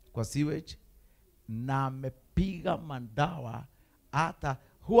kwa sewage na amepiga mandawa. Hata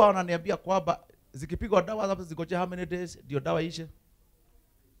huwa wananiambia kwamba zikipigwa dawa hapo zikoje how many days ndio dawa ishe?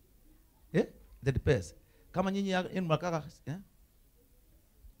 That depends. Kama nyinyi yenu mnakaka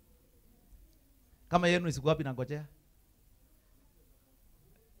kama yenu isiku wapi na ngojea?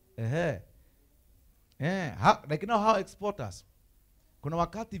 Like now how exporters. Kuna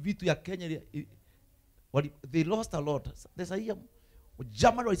wakati vitu ya Kenya they lost a lot. There's a year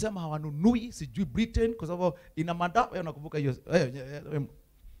Germany walisema hawanunui sijui Britain kwa sababu ina madawa unakumbuka hiyo.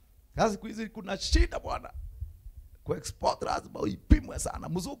 Sasa siku hizi kuna shida bwana. Kwa export lazima uipimwe sana.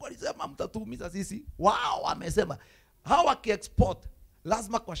 Mzungu alisema mtatuumiza sisi. Wao wamesema hawa ki-export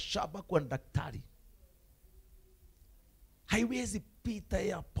lazima kwa shamba kwa daktari. Haiwezi pita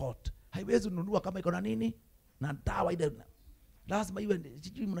airport. Haiwezi nunua kama iko na nini? Na dawa ile. Lazima iwe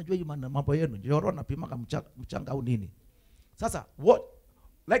sijui mnajua hiyo mambo yenu. Joro na pima kama mchanga au nini. Sasa what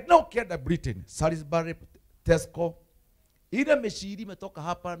like now Canada, Britain, Salisbury, Tesco ile meshiri imetoka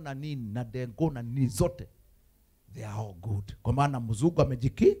hapa na nini na dengo na nini zote they are all good. Kwa maana mzungu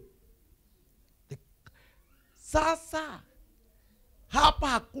amejiki. Sasa hapa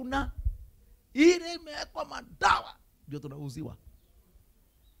hakuna ile imewekwa madawa ndio tunauziwa.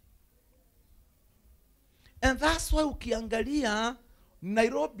 And that's why ukiangalia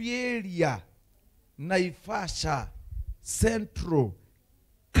Nairobi area, Naivasha, Central,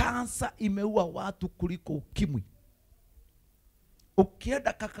 kansa imeua watu kuliko ukimwi.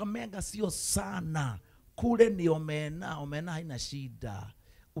 Ukienda Kakamega sio sana. Kule ni omena haina shida.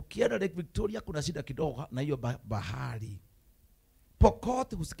 Ukienda Lake Victoria kuna shida kidogo na hiyo bahari.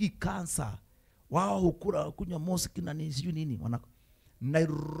 Pokot husikii kansa. Wao hukula kunywa mosiki na nini.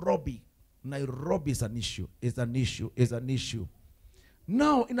 Nairobi is an issue.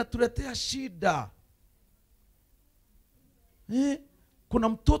 Now inatuletea shida. Kuna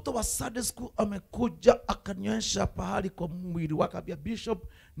mtoto wa Sunday school amekuja akanyesha pahali kwa mwili wake akambia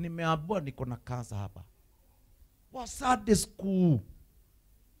bishop nimeambiwa niko na kansa hapa. Wa Sunday school.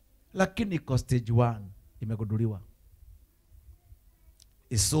 Lakini iko stage 1 imegunduliwa.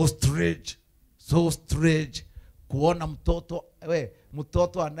 It's so strange kuona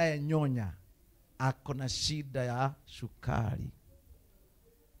mtoto anayenyonya ako na shida ya sukari.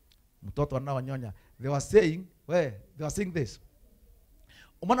 Mtoto anayenyonya they were saying this.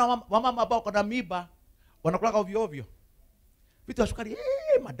 Umeona mama ambao kuna miba wanakula ovyo ovyo. Vitu ya sukari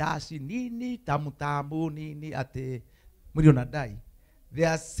madashi nini tamu nini ate mwili unadai. They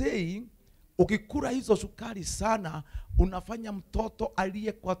are saying ukikula hizo sukari sana unafanya mtoto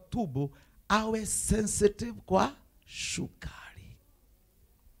aliye kwa tumbo awe sensitive kwa sukari.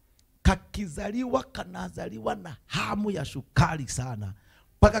 Kakizaliwa kanazaliwa na hamu ya sukari sana.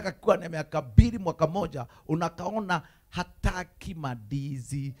 Paka kakua na miaka 2 mwaka moja unakaona hataki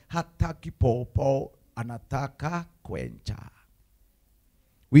madizi, hataki popo, anataka kwencha.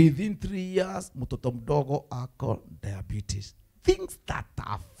 Within 3 years mtoto mdogo ako diabetes. Things that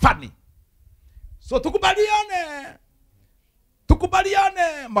are funny. So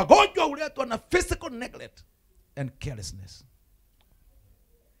tukubaliane magonjwa huletwa na physical neglect and carelessness.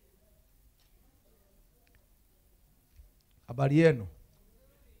 Habari yenu.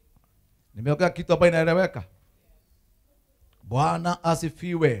 Nimeongea kitu ambacho inaeleweka. Bwana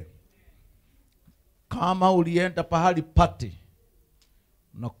asifiwe. Kama ulienda pahali party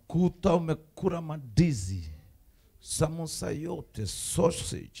nakuta umekula mandizi, samosa yote,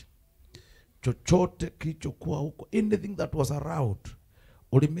 sausage, chochote kilichokuwa huko, anything that was around,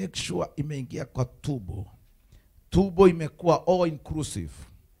 uli make sure imeingia kwa tumbo. Tumbo imekuwa all inclusive.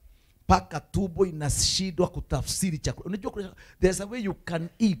 Paka tumbo inashindwa kutafsiri chakula. Unajua there's a way you can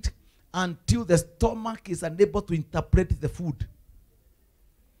eat until the stomach is unable to interpret the food.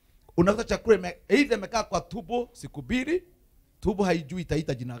 Unaweza chakula either imekaa kwa tumbo siku mbili, tumbo haijui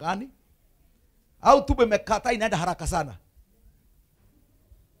itaita jina gani, au tumbo imekata inaenda haraka sana.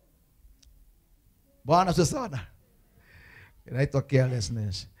 Bwana sio sana. Inaitwa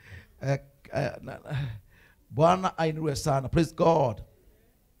carelessness. Bwana ainue sana. Praise God.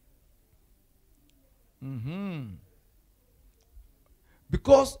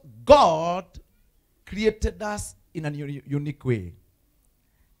 Because God created us in a unique way.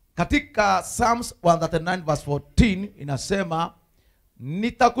 Katika Psalms 139 verse 14 inasema,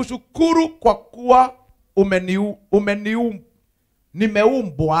 nitakushukuru kwa kuwa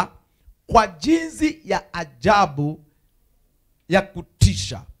nimeumbwa kwa jinsi ya ajabu ya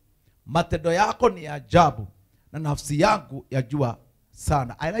kutisha. Matendo yako ni ajabu na nafsi yangu yajua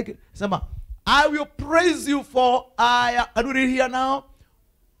sana. I like it. Sema, I will praise you for can you read here now?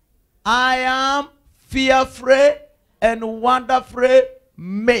 I am fearfully and wonderfully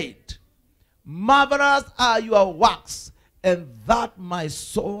made. Marvelous are your works, and that my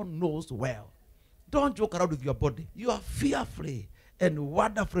soul knows well. Don't joke around with your body. You are fearfully and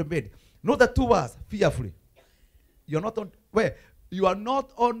wonderfully made. Know the two words, fearfully. You're not on where you are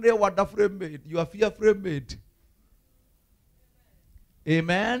not only wonderfully made, you are fearfully made.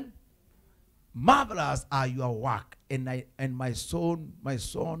 Amen. Marvelous are your work, and my soul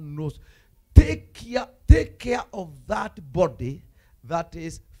knows. Take care of that body that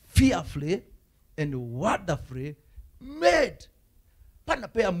is fearfully and wonderfully made.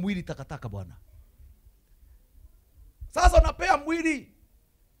 Panapea mwili takataka bwana. Sasa unapea mwili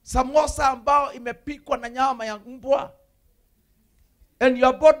samosa ambao imepikwa na nyama ya mbwa, and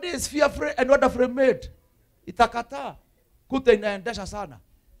your body is fearfully and wonderfully made. Itakataa. Kuta inaendesha sana.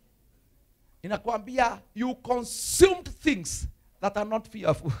 Inakwambia you consumed things that are not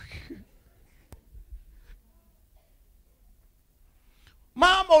fearful.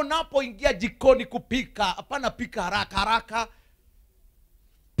 Mama unapoingia jikoni kupika, hapana pika haraka haraka.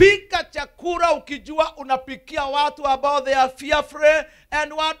 Pika chakula ukijua unapikia watu ambao they are fearfully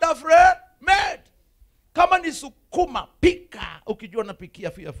and wonderfully made. Kama ni sukuma, pika ukijua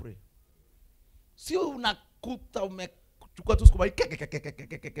unapikia fearfully. Sio unakuta umechukua tu sukuma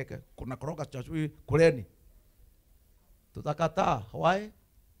kuna koroga chachui kuleni. Tutakataa. Why?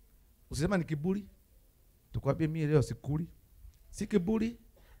 Usisema ni kiburi. Tukwambie mimi leo sikuli. Si kiburi.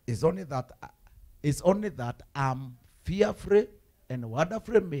 It's only that I'm fearfully and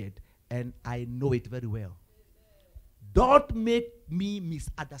wonderfully made, and I know it very well. Don't make me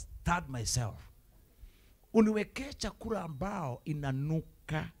misunderstand myself. Uniwekee chakula ambao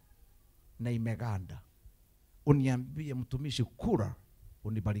inanuka na imeganda. Uniambie mtumishi kula,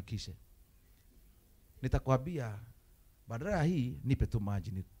 unibarikishe. Nitakwambia badala hii nipe tu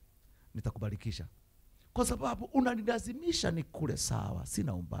maji, nitakubarikisha. Kwa sababu unanilazimisha nikule sawa,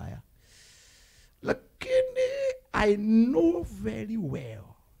 sina ubaya. Lakini I know very well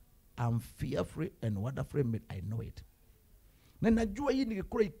I'm fearfully and wonderfully made. I know it. Na najua hii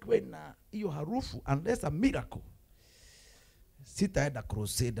nikikula ikiwe na hiyo harufu, unless a miracle, sitaenda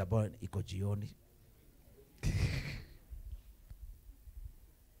crusade ambayo iko jioni.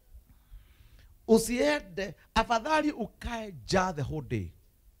 Usiende, afadhali ukae njaa the whole day,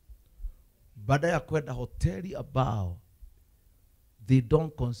 badala ya kwenda hoteli ambao they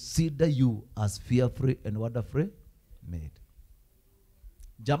don't consider you as fearfully and wonderfully made.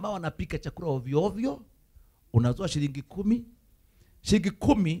 Jamaa wanapika chakula ovyo ovyo, unazoa shilingi 10. Shilingi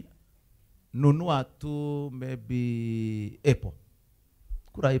 10 nunua tu maybe apple.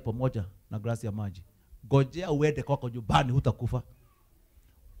 Kula apple moja na glasi ya maji. Ngojea uende kwako nyumbani, hutakufa.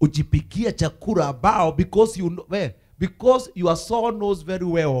 Ujipikia chakula ambao because your soul knows very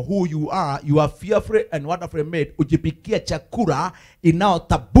well who you are fearfully and wonderfully made. Ujipikia chakula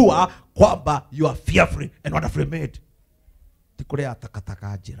inaotabua kwamba you are fearfully and wonderfully made. Tikulea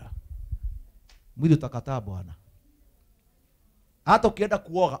takataka ajira. Mwili utakataa bwana. Hata ukienda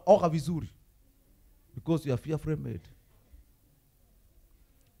kuoga, oga vizuri. Because you are fearfully made.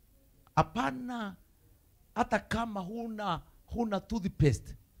 Hapana, hata kama huna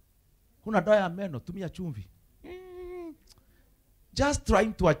toothpaste, huna dawa ya meno, tumia chumvi. Just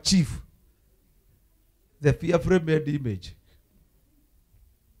trying to achieve the fearfully made image.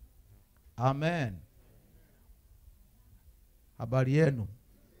 Amen. Habari yenu.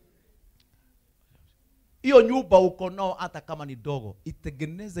 hiyo nyumba uko nao hata kama ni dogo,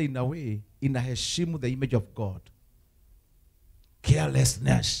 itengeneze in a way inaheshimu the image of God.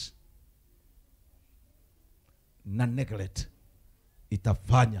 Carelessness na neglect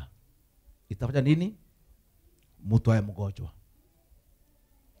itafanya nini? Mtu awe mgonjwa.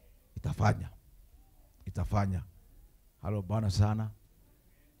 Itafanya. Halo bwana sana.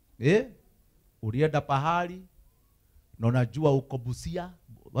 Ulienda pahali na unajua uko Busia,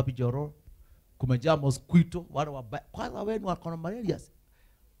 wapi Joro, kumejaa mosquito, wale wabaya. Kwanza wenu wako na malaria.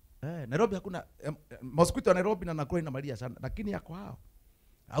 Nairobi hakuna mosquito ya Nairobi na Nakuru ina malaria sana, lakini yako hao.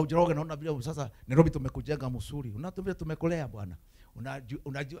 Au Joro naona vile sasa Nairobi tumekujenga msuri. Unatumia tumekolea bwana.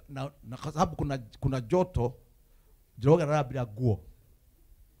 Unajua na kwa sababu kuna joto, Joro analala bila nguo.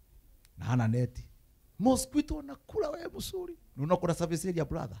 Na hana neti. Mosquito wanakula wewe msuri. Unakula service area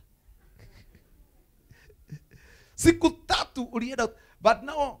brother. Siku 3 ulienda, but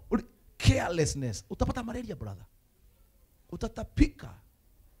now carelessness, utapata malaria brother. Utatapika.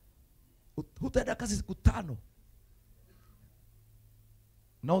 Utaenda kazi siku 5.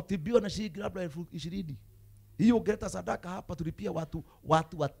 Na utibiwa na shilingi labda 20,000. Hiyo ungeleta sadaka hapa tulipia watu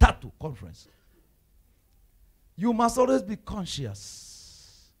 3 conference. You must always be conscious.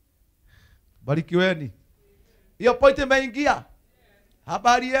 Barikiweni. Hiyo point imeingia.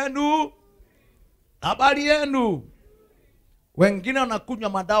 Habari yenu. Wengine wanakunywa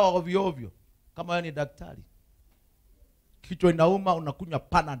madawa ovyo ovyo. Kama wewe ni daktari, kichwa inauma, unakunywa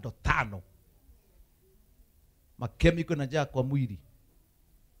Panadol 5. Makemiko yanajaa kwa mwili.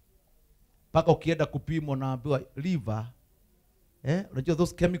 Paka ukienda kupimwa naambiwa liver, unajua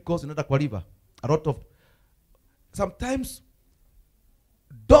those chemicals zinaenda kwa liver. A lot of sometimes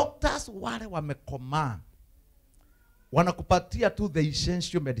doctors wale wamekomaa wanakupatia tu the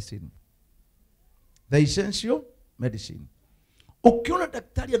essential medicine. Ukiona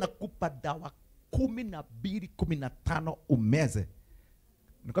daktari anakupa dawa 12, 15 umeze,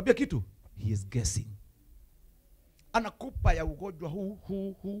 nikwambia kitu, he is guessing. Anakupa ya ugonjwa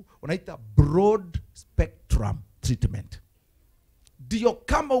huu unaita broad spectrum treatment. Ndio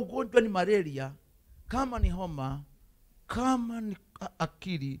kama ugonjwa ni malaria, kama ni homa, kama ni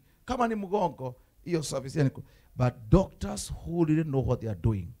akili, kama ni mgongo, hiyo service yako. But doctors who really know what they are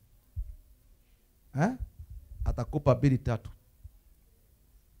doing, atakupa 2-3.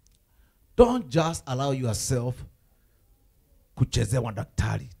 Don't just allow yourself kuchezewa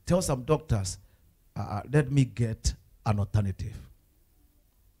daktari. Tell some doctors, let me get an alternative.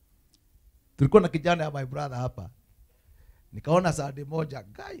 Tulikuwa na kijana ya my brother hapa. Nikaona Sunday moja,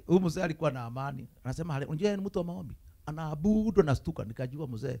 guy, huyu mzee alikuwa na amani. Anasema, unajua ni mtu wa maombi. Anaabudu na stuka. Nikajua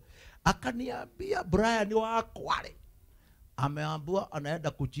mzee. Akaniambia, Brian wako wale. Ameambiwa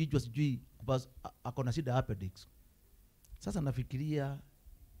anaenda kuchinjwa sijui ako na shida appendix. Sasa nafikiria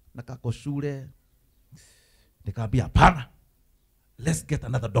nakako shule. Nikamwambia hapana. Let's get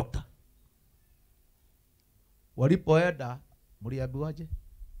another doctor. Walipoenda, mliambiwaje?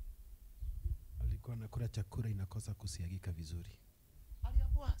 Alikuwa anakula chakula inakosa kusiagika vizuri.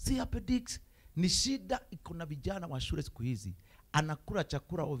 Aliambiwa si appendix, ni shida iko na vijana wa shule siku hizi. Anakula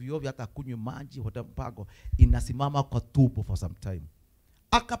chakula ovyo ovyo, hata kunywa maji hoda mpango inasimama kwa tumbo for some time.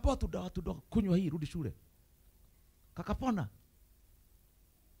 Akapewa tu dawa kunywa hii, rudi shule. Kakapona.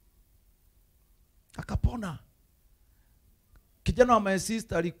 Akapona. Kijana wa my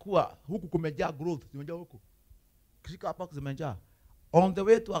sister alikuwa huku kumejaa growth, zimejaa huku. Kishika hapa zimejaa. On the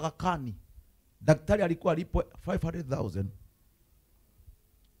way to Aga Khan, daktari alikuwa alipo 500,000.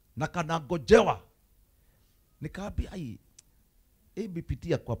 Na kanagojewa. Nikaambia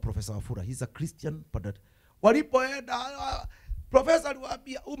bipitia kwa Professor Wafula, he's a Christian but walipoenda professor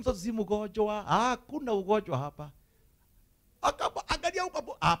aliwaambia mtoto si mgonjwa, hakuna ugonjwa hapa. Angalia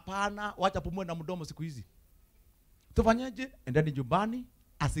huko, hapana, wacha pumue na mdomo siku hizi. Tufanyaje? Endeni nyumbani,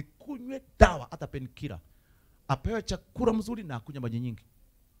 asikunywe dawa hata painkiller. Apewe chakula mzuri na akunywe maji nyingi.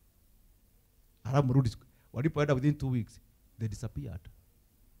 Alafu mrudi. Walipoenda within 2 weeks, they disappeared.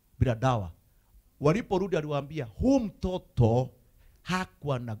 Bila dawa. Waliporudi aliwaambia, huyu mtoto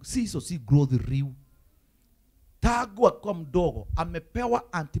hakuwa na si growth real. Tangu akiwa mdogo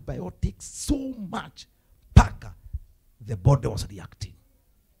amepewa antibiotics so much paka the body was reacting.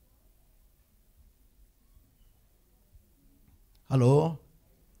 Hello,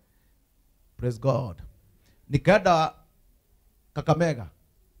 praise God. Nikaenda Kakamega,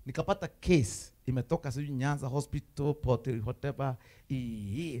 nikapata case imetoka sijui Nyanza hospital whatever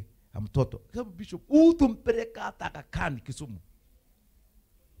mtoto. Kama bishop utumpeleka hata Aga Khan Kisumu.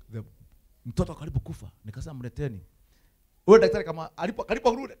 Mtoto karibu kufa. Nikasema mleteni. Huyo daktari kama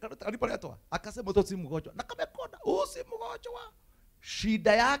alipoletwa akasema mtoto si mgonjwa. Na kama kona si mgonjwa.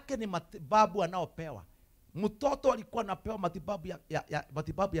 Shida yake ni matibabu anaopewa. Mtoto alikuwa anapewa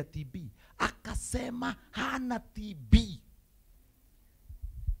matibabu ya TB. Akasema hana TB.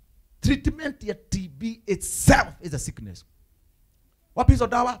 Treatment ya TB itself is a sickness. Wapi hizo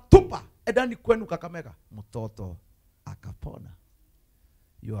dawa? Tupa. Edani kwenu Kakamega. Mtoto akapona.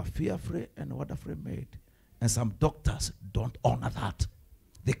 You are fear-free and water-free made. And some doctors don't honor that.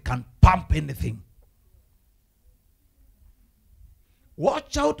 They can pump anything.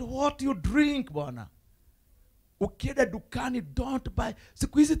 Watch out what you drink, bwana. Ukienda dukani, don't buy.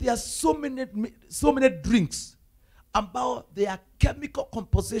 Siku hizi there are so many drinks ambao they are chemical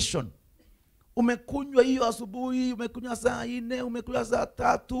composition. Umekunywa hiyo asubuhi, umekunywa saa 4, umekunywa saa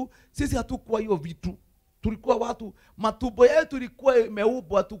 3. Sisi hatukuwa hiyo vitu. Tulikuwa watu, matumbo yetu ilikuwa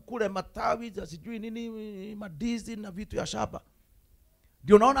imeubwa tukule matawi, sijui nini, madizi na vitu ya shaba.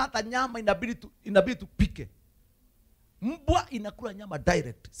 Ndio naona hata nyama inabidi tupike. Mbwa inakula nyama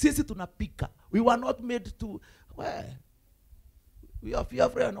direct. Sisi tunapika. We were not made to, we are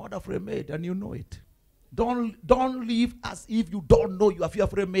fear-free and water-free made, and you know it. Don't live as if you don't know you are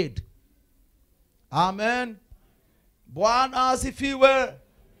fear-free made. Amen. Bwana asifiwe.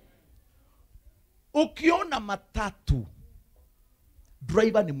 Ukiona matatu,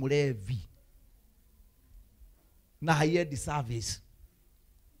 driver ni mlevi na haiendi service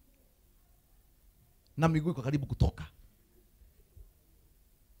na miguu iko karibu kutoka,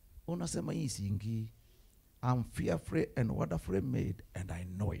 unasema hii singi. I'm fear-free and water-free made, and I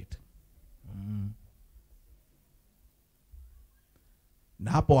know it.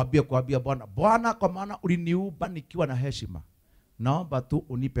 Na hapo kuambia Bwana, kwa maana uliniumba nikiwa na heshima, naomba tu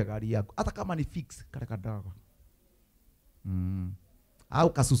unipe gari yako, hata kama ni fix kale kadogo,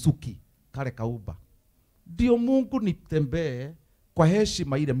 au kasusuki kale kauba, ndio Mungu nitembee kwa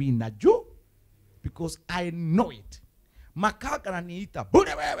heshima ile mimi najua, because I know it. Makaka ananiita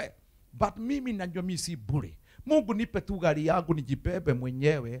bure wewe, but mimi najua mimi si bure. Mungu nipe tu gari yangu nijibebe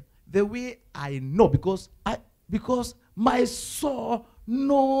mwenyewe the way I know, because my soul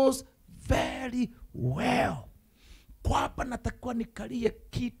knows very well kwamba natakuwa nikalie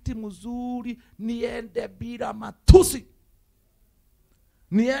kiti mzuri, niende bila matusi,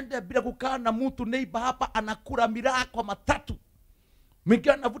 niende bila kukaa na mtu neighbor hapa anakula miraa kwa matatu,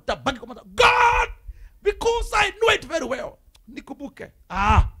 mwingine anavuta bangi kwa matatu. God, because I know it very well. Nikumbuke,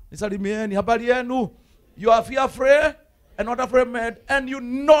 nisalimieni, habari yenu? You are fear-free and water-free made, and you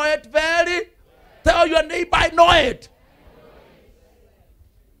know it very. Tell your neighbor, I know it.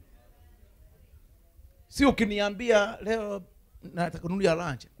 Si ukiniambia leo nataka kununulia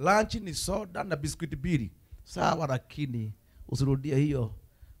lunch. Lunch ni soda na biskuti mbili. Sawa, lakini usirudie hiyo.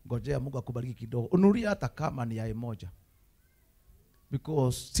 Ngojea Mungu akubariki kidogo. Ununulia hata kama ni yai moja.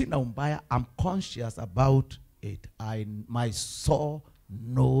 Because sina umbaya, I'm conscious about it. My soul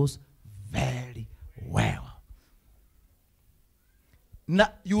knows very well. Now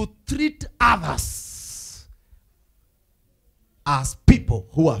you treat others as people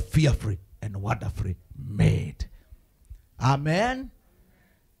who are fear-free and water-free made. Amen.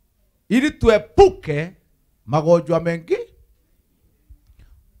 Ili tuepuke magonjwa mengi.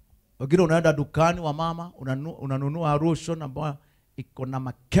 Wengine unaenda dukani wa mama, unanunua lotion ambayo iko na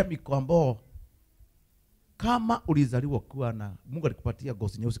makemiko ambao kama ulizaliwa kuwa na Mungu alikupatia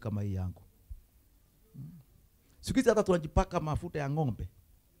ngozi nyeusi kama hii yangu. Siku hizi hata tunajipaka mafuta ya ng'ombe.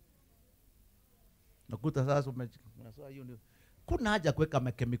 Nakuta sasa unasema hiyo ndio. Kuna haja kuweka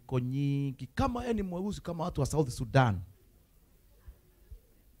makemiko nyingi kama ni mweusi kama watu wa South Sudan.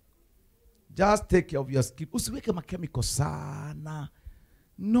 Just take care of your skin. Usiweke makemiko sana.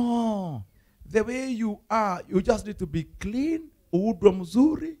 No. The way you are, you just need to be clean, uudwe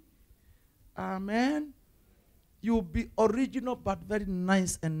mzuri. Amen. You'll be original but very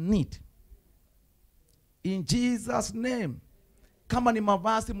nice and neat. In Jesus' name. Kama ni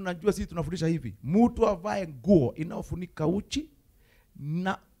mavazi, mnajua sisi tunafundisha hivi. Mtu avae nguo inayofunika uchi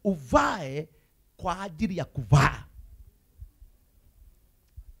na uvae kwa ajili ya kuvaa.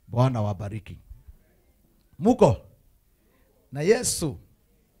 Bwana wabariki. Muko na Yesu.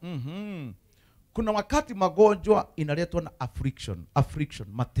 Kuna wakati magonjwa inaletwa na affliction,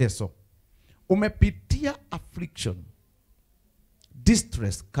 mateso. Umepitia affliction,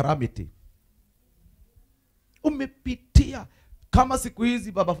 distress, calamity. Umepitia kama siku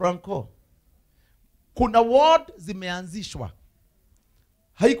hizi Baba Franco. Kuna ward zimeanzishwa.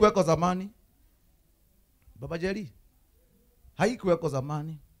 Haikuweko zamani. Baba Jerry. Haikuweko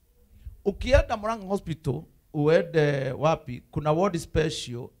zamani. Ukienda Murang'a Hospital, uende wapi, kuna ward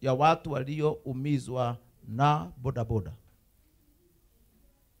special ya watu walioumizwa na bodaboda.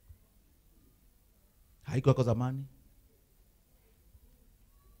 Haikuweko zamani.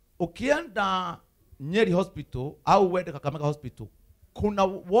 Ukienda Nyeri Hospital au uende Kakamega Hospital, kuna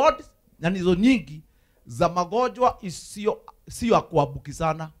wards na nizo nyingi za magonjwa sio ya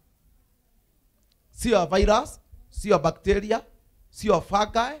kuambukizana, sio ya virus, sio ya bacteria, sio ya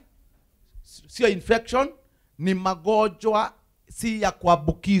fungi, sio infection, ni magonjwa si ya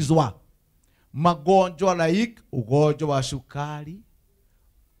kuambukizwa. Magonjwa like ugonjwa wa sukari,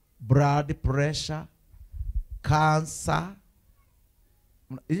 blood pressure, cancer.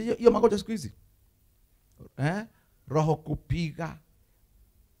 Hiyo magonjwa siku hizi. Roho kupiga,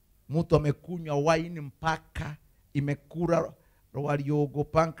 mtu amekunywa wine mpaka imekula waliogo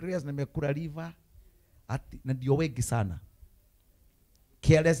pancreas na imekula liver, na ndio wengi sana.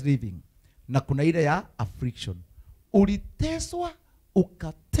 Careless living. Na kuna ile ya affliction. Uliteswa,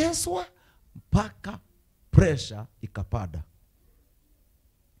 ukateswa mpaka pressure ikapanda.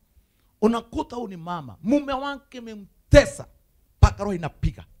 Unakuta huyu ni mama, mume wake memtesa mpaka roho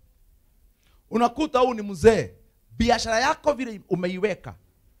inapiga. Unakuta huyu ni mzee, biashara yako vile umeweka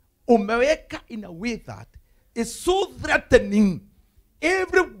in a way that is so threatening.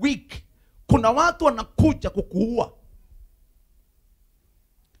 Every week kuna watu wanakuja kukuua.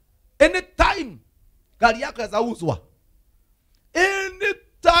 Anytime gari yako yazauzwa,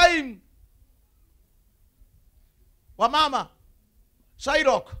 anytime wamama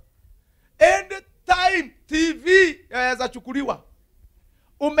Shylock, anytime TV yazachukuliwa.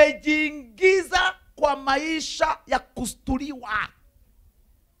 Umejiingiza kwa maisha ya kustuliwa,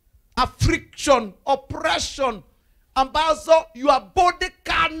 affliction, oppression ambazo your body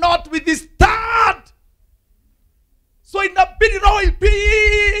cannot withstand. So inabidi roho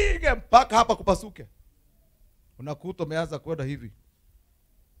ipige mpaka hapa kupasuke. Unakuta umeanza kwenda hivi.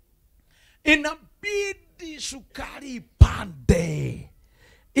 Inabidi sukari ipande.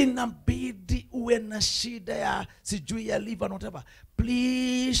 Inabidi uwe na shida ya sijui ya liver na whatever.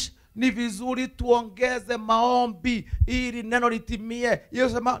 Please, ni vizuri tuongeze maombi ili neno litimie.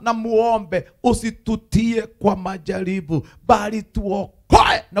 Yesema na muombe, usitutie kwa majaribu, bali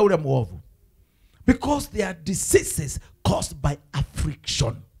tuokoe na ule muovu. Because there are diseases caused by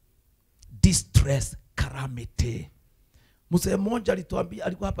affliction, distress, calamity. Mzee mmoja alituambia,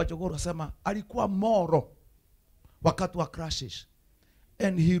 alikuwa hapa Jogoro, asema alikuwa Moro wakati wa crashes,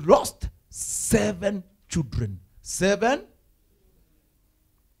 and he lost 7 children. 7.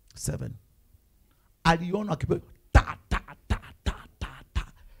 Aliona kipigo ta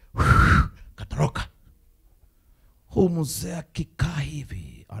kataroka. Huyu mzee akikaa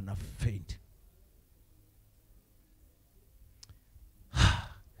hivi ana faint.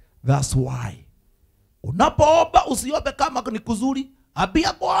 That's why unapoomba usiombe kama ni kuzuri.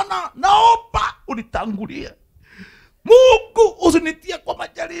 Ambia Bwana, naomba unitangulie. Mungu usinitie kwa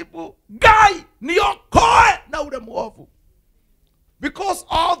majaribu. Gai, niokoe na ule muovu. Because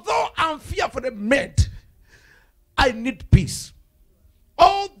although I'm fearfully made, I need peace.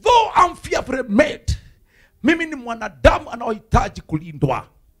 Although I'm fearfully made, mimi ni mwanadamu anaohitaji kulindwa.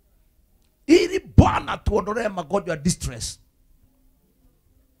 Ili Bwana tuondolee magonjwa ya distress.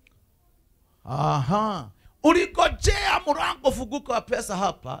 Uligojea mlango funguka wa pesa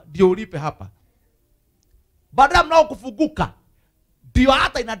hapa ndio ulipe hapa. Baada mnao kufunguka ndio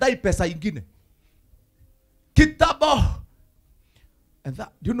hata inadai pesa ingine. Kitabo. And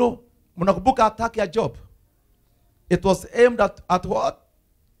that, you know, mnakumbuka attack ya Job? It was aimed at what?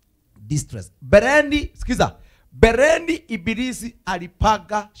 Distress. Bereni ibilisi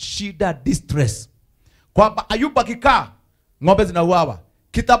alipaga shida distress. Kwamba Ayubu akikaa ng'ombe zinauawa.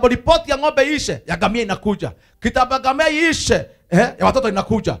 Kitabu ripoti ya ng'ombe ishe, ya ngamia inakuja. Kitabu ya ngamia ishe, ya watoto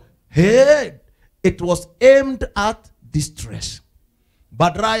inakuja. Hey, it was aimed at distress.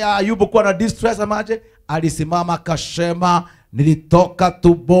 Badala ya Ayubu kuwa na distress amaje, alisimama akasema, nilitoka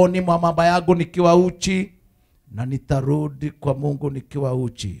tumboni mwa mama yangu nikiwa uchi, na nitarudi kwa Mungu nikiwa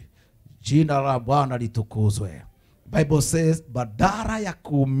uchi. Jina la Bwana litukuzwe. Bible says, badala ya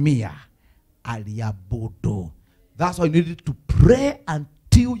kuumia aliabudu. That's why you need to pray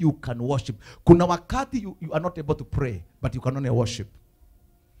until you can worship. Kuna wakati you are not able to pray, but you can only worship.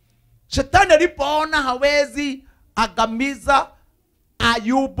 Shetani alipoona hawezi agamiza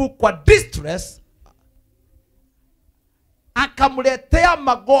Ayubu kwa distress, akamletea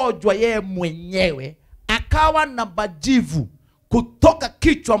magonjwa yeye mwenyewe, akawa na majivu kutoka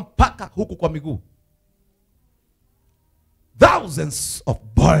kichwa mpaka huku kwa miguu. Thousands of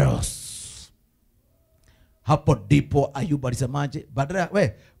boils. Hapo ndipo Ayubu alisemaje?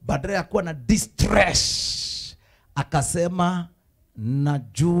 Badala ya kuwa na distress, akasema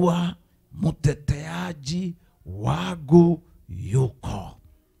najua mteteaji wangu yuko.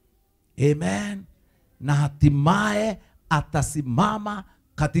 Amen. Na hatimaye atasimama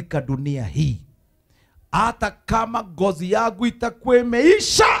katika dunia hii. hata kama ngozi yangu itakuwa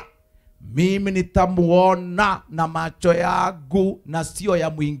imeisha, mimi nitamuona na macho yangu, na sio ya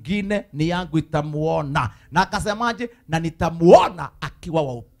mwingine, ni yangu itamuona. Na akasemaje? Na nitamuona akiwa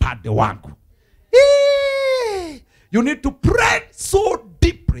wa upande wangu. You need to pray so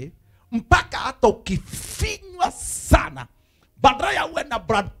deeply, mpaka hata ukifinywa sana, badala ya uwe na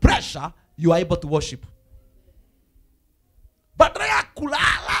blood pressure, you are able to worship. Badala ya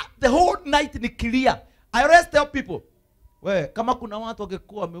kulala the whole night ni clear. I always tell people, kama kuna watu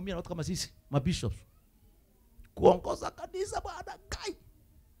wangekuwa wameumia na watu kama sisi, mabishops, kuongoza kanisa bwana kai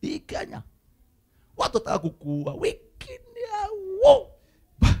hii Kenya, watu wataka kukuua wikini yao.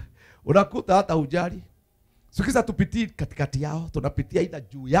 Unakuta hata hujali. Sikiza, tupitii katikati yao, tunapitia either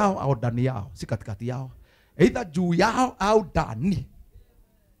juu yao au ndani yao, si katikati yao. Either juu yao au ndani.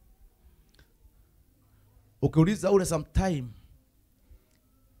 Ukiuliza ule sometime,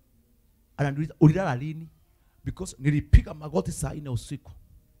 ananiuliza ulilala lini? Because nilipiga magoti saa 4 usiku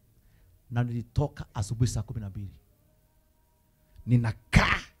na nilitoka asubuhi saa 12.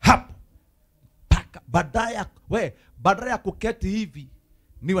 Ninakaa hapo mpaka badala ya kuketi hivi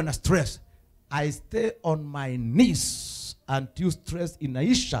niwe na stress, I stay on my knees until stress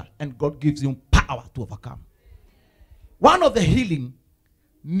inaisha and God gives you power to overcome. One of the healing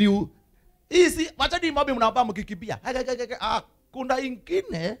new easy, wachani mambo mnaomba mkikimbia. Kuna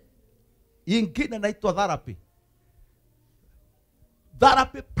ingine naitwa therapy.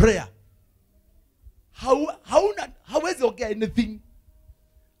 Therapy prayer. Hauwezi ongea anything.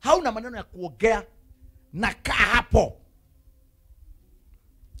 Hauna maneno ya kuongea, na kaa hapo.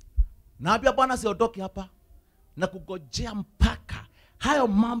 Naambia Bwana siondoki hapa na kugojea mpaka hayo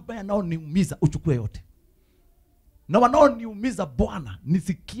mambo yanayoniumiza uchukue yote. Na wanaoniumiza Bwana,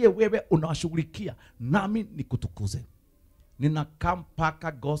 nisikie wewe unawashughulikia, nami nikutukuze. Ninakaa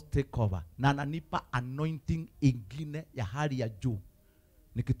mpaka God take over, na ananipa anointing ingine ya hali ya juu.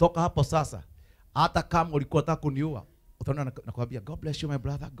 Nikitoka hapo sasa, hata kama ulikuwa unataka kuniua, utaona nakwambia God bless you my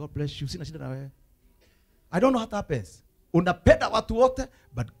brother, God bless you, sina shida na wewe. I don't know what happens. Unapenda watu wote,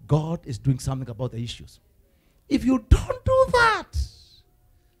 but God is doing something about the issues. If you don't do that,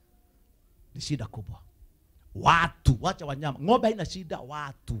 ni shida kubwa. Watu, wacha wanyama. Ng'ombe haina shida,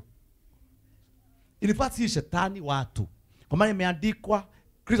 watu. In fact, si shetani, watu. Kwa maana imeandikwa,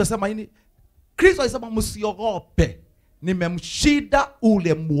 Kristo asema nini? Kristo alisema msiogope, nimemshinda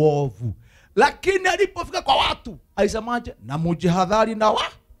ule muovu. Lakini alipofika kwa watu, alisemaje? Na mjihadhari na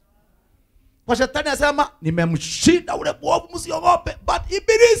kwa shetani asema nimemshinda ule muovu, msiogope. But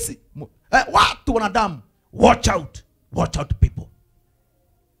ibilisi, watu wanadamu, watch out people.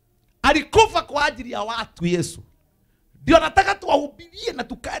 Alikufa kwa ajili ya watu Yesu. Ndio nataka tuwahubirie na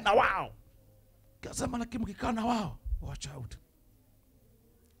tukae na wao. Kasema lakini mkikaa na wao, watch out.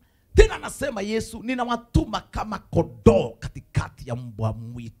 Tena anasema Yesu, ninawatuma kama kondoo katikati ya mbwa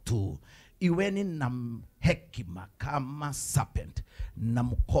mwitu. Iweni na hekima kama serpent, na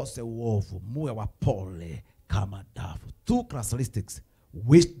mkose uovu, muwe wapole kama dafu. Two characteristics,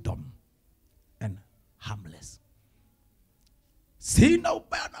 wisdom and harmless. Sina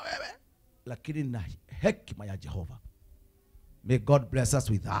ubaya na wewe, lakini na hekima ya Jehova. May God bless us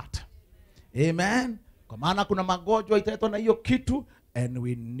with that. Amen. Kwa maana kuna magonjwa italetwa na hiyo kitu, and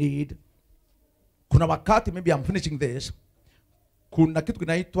we need, kuna wakati, maybe I'm finishing this, kuna kitu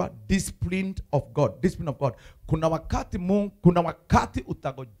kinaitwa discipline of God. Discipline of God. Kuna wakati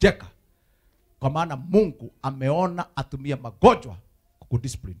utagojeka, kwa maana Mungu ameona atumia magonjwa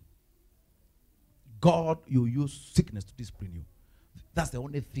kukudiscipline. God, you use sickness to discipline you. That's the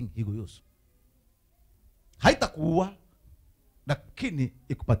only thing he will use. Haitakuua, lakini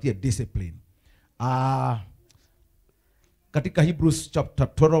ikupatie discipline. Katika Hebrews chapter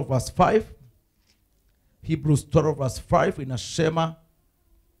 12 verse 5, Hebrews 12 verse 5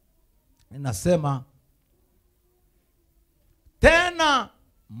 inasema tena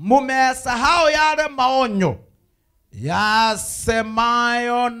mumesahau yale maonyo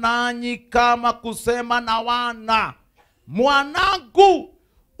yasemayo nanyi kama kusema na wana, mwanangu,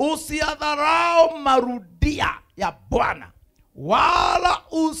 usiadharau marudia ya Bwana, wala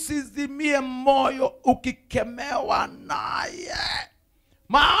usizimie moyo ukikemewa naye.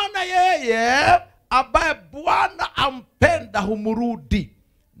 Maana yeye ambaye Bwana ampenda humrudi,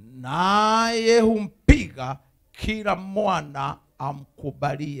 naye humpiga kila mwana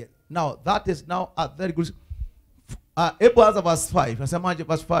amkubalie. Now that is now a very good. Hebrews verse 5. Nasemaje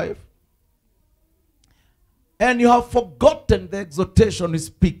verse 5? And you have forgotten the exhortation he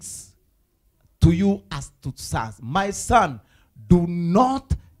speaks to you as to sons. My son, do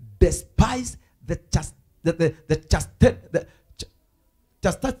not despise the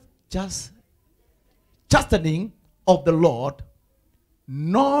chastening of the Lord,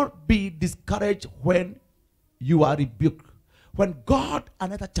 nor be discouraged when you are rebuked. When God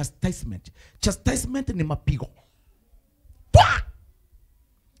another chastisement ni mapigo. Pwa!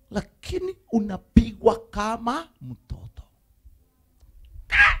 Lakini unapigwa kama mtoto.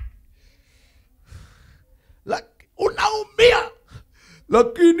 Unaumia,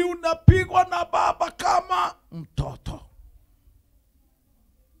 lakini unapigwa na baba kama mtoto.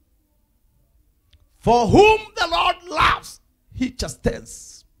 For whom the Lord loves, he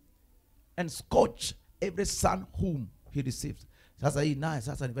chastises and scourges every son whom he receives. Sasa hii naye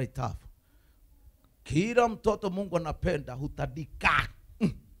sasa ni very tough. Kila mtoto Mungu anapenda hutadika.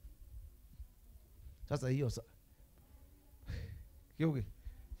 Sasa hiyo kiugi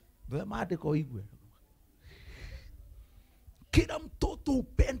maandiko igwe. Kila mtoto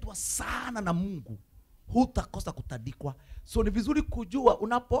upendwa sana na Mungu, hutakosa kutadikwa. So ni vizuri kujua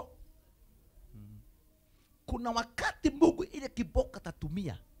kuna wakati Mungu ile kiboko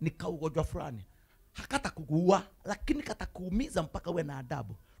atatumia ni kaugonjwa fulani. Hakata kukuua, lakini katakuumiza mpaka uwe na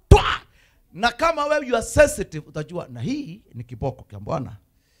adabu. Twa! Na kama wewe you are sensitive, utajua na hii ni kiboko kia Bwana.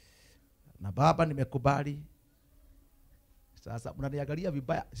 Na baba nimekubali. Sasa mnaniangalia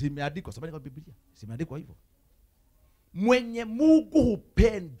vibaya, simeandikwa sababu kwa Biblia. Simeandikwa hivyo. Mwenye Mungu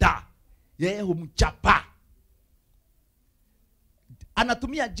hupenda, yeye humchapa.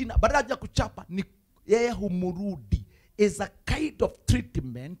 Anatumia jina badala ya kuchapa, ni yeye humurudi. Is a kind of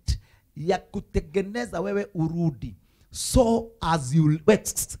treatment ya kutengeneza wewe urudi. So as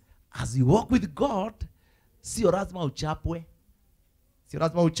you walk with God, sio lazima uchapwe. Sio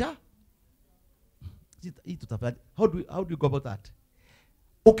lazima how do you go about that?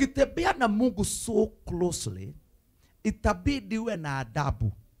 Ukitembea na Mungu so closely, itabidi uwe na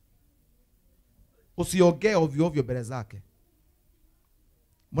adabu. Usiongee ovyo ovyo mbele zake.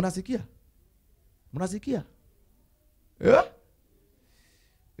 Mnasikia? Mnasikia?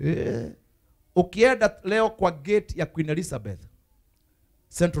 Ukienda leo kwa gate ya Queen Elizabeth,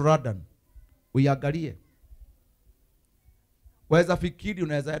 Central London, uiangalie. Waweza fikiri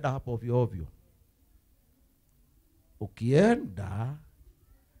unaweza enda hapo ovyo ovyo. Ukienda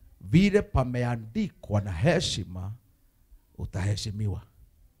vile pameandikwa na heshima, utaheshimiwa.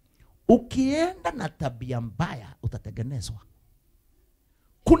 Ukienda na tabia mbaya, utatengenezwa.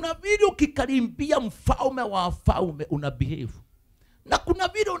 Kuna vile ukikarimbia mfalme wa wafalme una behave. Na kuna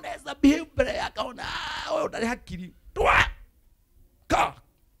vile unaweza behave mbele yake ona wewe una hakili. Twa!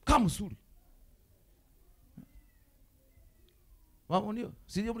 Kama mzuri. Wao ndio.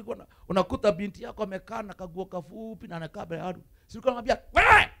 Sio mlikuwa unakuta binti yako amekaa na kaguo kafupi na anakaa mbele yako. Sio unamwambia,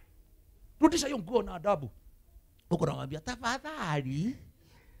 "Wewe! Rudisha hiyo nguo na adabu." Uko unamwambia, "Tafadhali."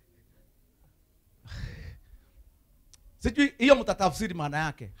 Sijui hiyo mtatafsiri maana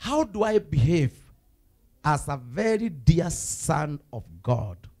yake. How do I behave as a very dear son of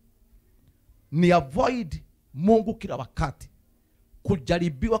God? Ni avoid Mungu kila wakati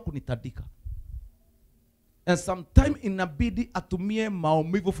kujaribiwa kunitadika. And sometime inabidi atumie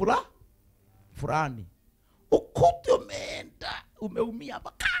maumivu fulani. Ukute umeenda, umeumia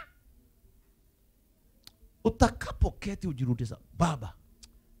baka. Utakapoketi ujirudisha, baba,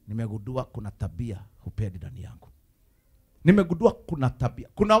 nimegundua kuna tabia hupendi ndani yangu. Nimegundua kuna tabia.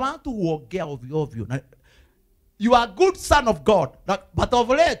 Kuna watu huongea ovyo ovyo. You are a good son of God, but of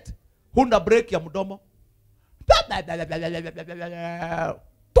late huna break ya mdomo.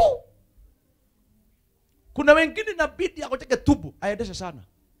 Kuna wengine inabidi akoteke tubu aendeshe sana.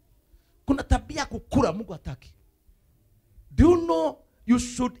 Kuna tabia kukula Mungu hataki. Do you know you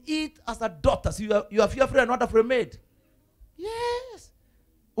should eat as a daughter? So you are fearful and not afraid. Yes.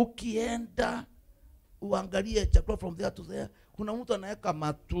 Ukienda uangalie chakula from there to there. Kuna mtu anaweka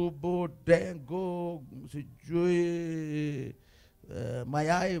matubo, dengo, sijui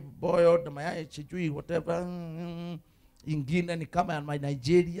mayai boiled, mayai sijui whatever. Ingine ni kama ya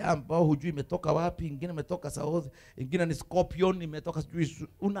Nigeria ambao hujui imetoka wapi, ingine imetoka South, ingine ni scorpion imetoka sijui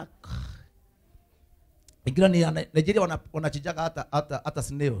ingine ni Nigeria wanachijaga hata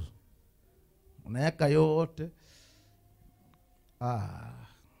snails. Unaweka yote.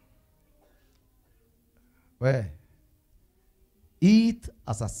 Eat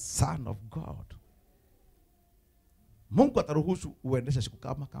as a son of God. Mungu ataruhusu uendeshe siku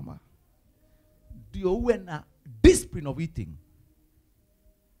kama ndio uwe na discipline of eating.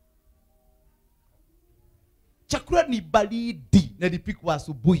 Chakula ni baridi na lipikwa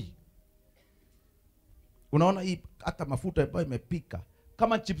asubuhi. Unaona hii hata mafuta ambayo imepika.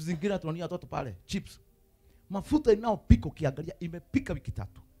 Kama chips zingine tunania watoto pale, chips. Mafuta inayopika ukiangalia imepika wiki 3.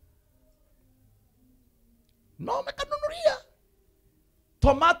 No, umekanunulia.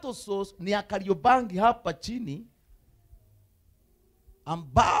 Tomato sauce ni ya Kariobangi hapa chini,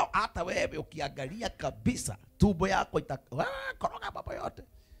 ambao hata wewe ukiangalia kabisa tumbo yako koroga baba yote.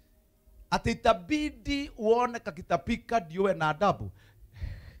 Ati itabidi uone kakitapika ndio na adabu.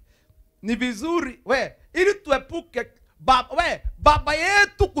 Ni vizuri ili tuepuke baba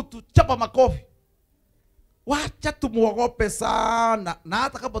yetu kutuchapa makofi. Wacha tumuogope sana, na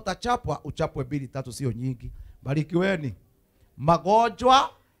hata kama utachapwa uchapwe 2-3 sio nyingi. Barikiweni.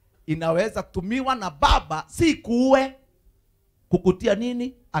 Magonjwa inaweza tumiwa na baba, si kuue, kukutia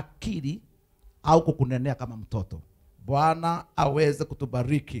nini akili au kukunenea kama mtoto. Bwana aweze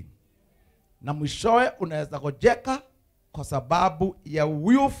kutubariki. Na mwishowe unaweza gojeka kwa sababu ya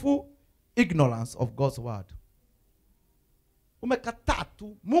willful ignorance of God's word. Umekataa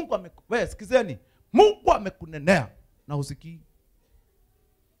tu. Mungu sikizeni, Mungu amekunenea na usikii.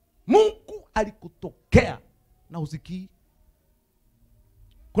 Mungu alikutokea na usikii.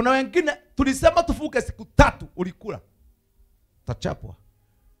 Kuna wengine tulisema tufuke siku 3 ulikula, tachapwa.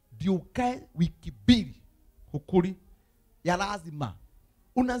 Ndio ukae wiki 2 hukuli ya lazima.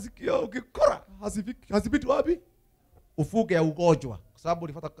 Unasikia ukikora hasipiti wapi? Ufuge ya ugonjwa, kwa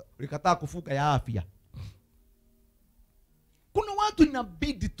sababu ulikataa kufuga ya afya. Kuna watu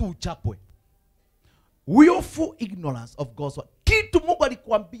inabidi tu uchapwe. Willful ignorance of God's word. Kitu Mungu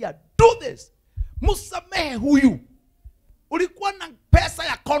alikuambia, do this. Musamehe huyu. Ulikuwa na pesa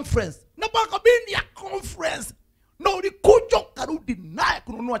ya conference, na baka bini ya conference, na ulikuja karudi naye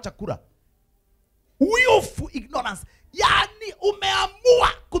kununua chakula. Willful ignorance. Yani umeamua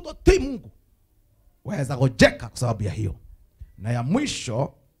kutotii Mungu. Waweza gojeka kwa sababu ya hiyo. Na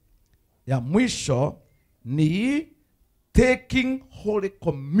ya mwisho ni taking Holy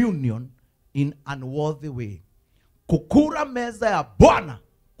Communion in unworthy way. Kukula meza ya Bwana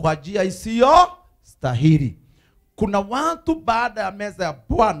kwa njia isiyo stahili. Kuna watu baada ya meza ya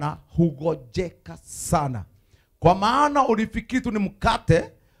Bwana hugojeka sana. Kwa maana ulifikiri tu ni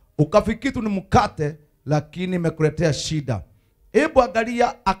mkate, ukafikiri tu ni mkate, lakini imekuletea shida. Hebu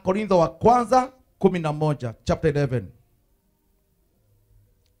angalia Korintho wa kwanza 11, chapter 11.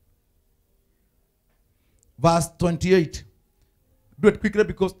 Verse 28. Do it quickly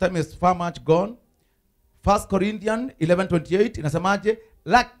because time is far much gone. 1 Corinthians 11:28 inasemaje?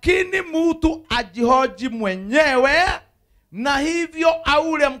 Lakini mtu ajihoji mwenyewe, na hivyo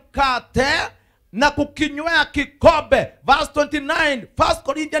aule mkate na kukinywea kikombe. Verse 29, 1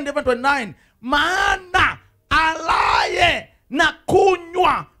 Corinthians 11:29. Maana alaye na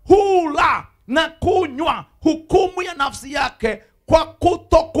kunywa hula na kunywa hukumu ya nafsi yake kwa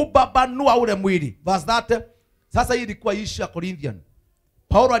kutokubabanua ule mwili. Verse 30. Sasa hii ilikuwa issue ya Corinthian.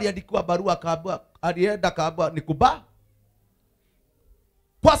 Paulo aliandika barua akaambiwa, alienda akaambiwa ni kubaa.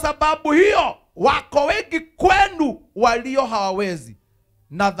 Kwa sababu hiyo wako wengi kwenu walio hawawezi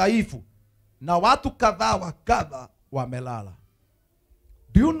na dhaifu, na watu kadhaa wa kadha wamelala.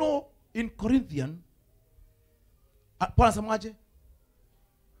 Do you know in Corinthian Paulo anasemaje?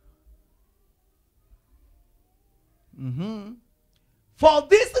 For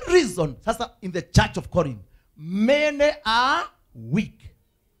this reason, sasa in the church of Corinth, many are weak.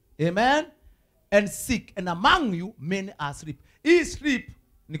 Amen. And sick, and among you many are asleep. Hii sleep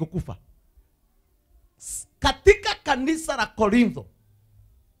ni kukufa. Katika kanisa la Korintho,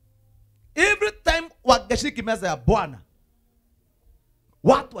 every time wangeshiriki meza ya Bwana,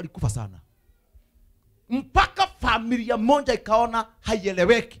 watu walikufa sana. Mpaka familia moja ikaona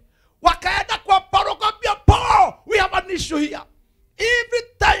haieleweki. Wakaenda kwa Paulo kwambia, Paul, we have an issue here. Every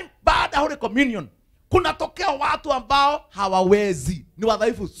time baada ya Holy Communion, kunatokea watu ambao hawawezi, ni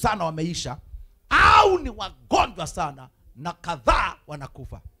wadhaifu sana, wameisha, au ni wagonjwa sana, na kadhaa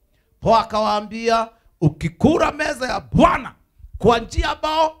wanakufa. Paulo akawaambia, ukikula meza ya Bwana kwa njia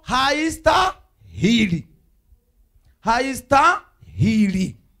ambao haistahili,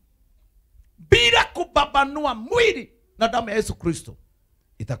 bila kubabanua mwili na damu ya Yesu Kristo,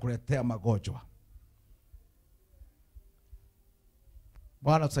 itakuletea magonjwa.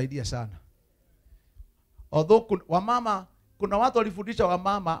 Bwana tusaidia sana. Although wamama, kuna watu walifundisha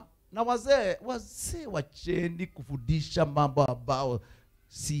wamama na wazee wacheni kufundisha mambo ambao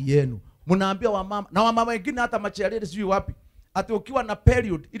si yenu. Mnaambia wamama, na wamama wengine hata machelele sijui wapi, ati ukiwa na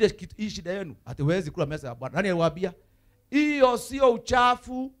period ile shida yenu, ati huwezi kula meza ya Bwana. Nani aliwaambia? Hiyo sio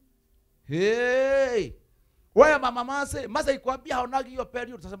uchafu. Hey, wewe mama masa ikwambia haonagi hiyo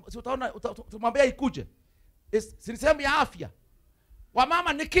period, sasa utaona tumwambia ikuje. Si sehemu ya afya.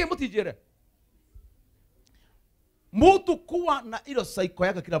 Wamama nikimutijere. Mtu kuwa na hilo cycle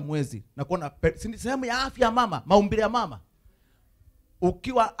yake kila mwezi na kuona si sehemu ya afya mama, maumbile ya mama.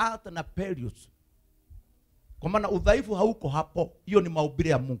 Ukiwa hata na periods, Kwa maana udhaifu hauko hapo. Hiyo ni mahubiri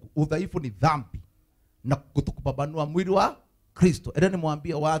ya Mungu. Udhaifu ni dhambi na kutokubabanua mwili wa Kristo. Ede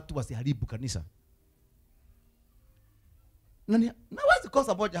nimwambie watu wasiharibu kanisa. Nawezi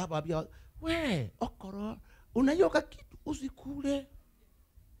kosa moja hapa ambia we okoro unayoka kitu usikule.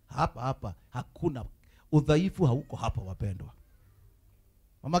 Hapa hakuna udhaifu, hauko hapa wapendwa.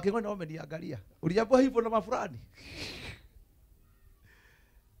 Mama King'oni wameniangalia. Uliambiwa hivyo na mafurani.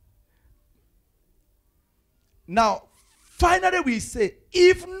 Now, finally we say,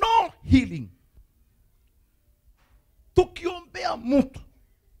 if no healing, tukiombea mtu,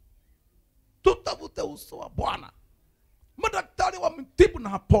 tutafute uso wa Bwana, madaktari wamtibu na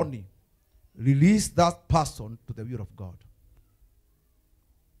haponi, release that person to the will of God.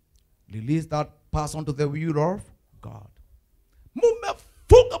 Release that person to the will of God.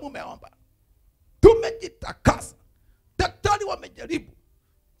 Mumefunga, mumeomba, tumejitakasa, daktari wamejaribu,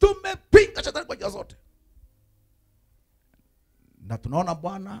 tumepinga shetani kwa njia zote, na tunaona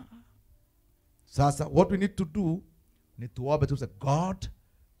Bwana. Sasa what we need to do, need to obey to say, God,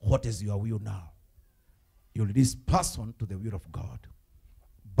 what is your will now? You lead this person to the will of God.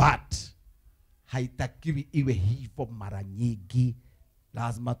 But haitakiwi iwe hivyo mara nyingi.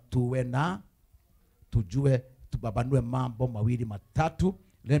 Lazima tuwe na tujue, tubabanue mambo mawili matatu.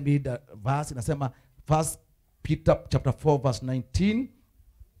 Let me read the verse. Inasema 1 Peter chapter 4 verse 19.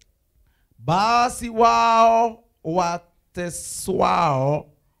 Basi wao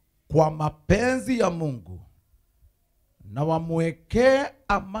wateswao kwa mapenzi ya Mungu na wamwekee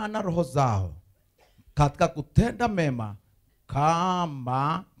amana roho zao katika kutenda mema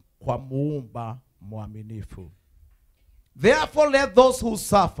kama kwa muumba mwaminifu. Therefore let those who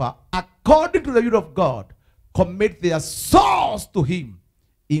suffer according to the will of God commit their souls to him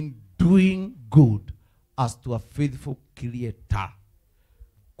in doing good as to a faithful creator.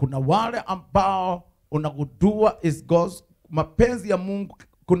 Kuna wale ambao unagundua is God's mapenzi ya Mungu,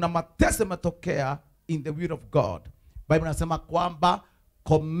 kuna mateso yametokea in the will of God. Bible inasema kwamba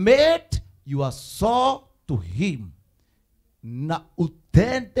commit your soul to him, na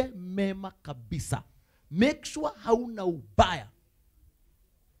utende mema kabisa. Make sure hauna ubaya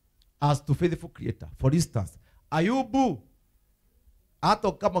as to faithful creator. For instance, Ayubu,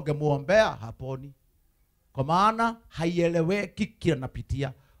 hata kama ungemuombea haponi, kwa maana haieleweki kile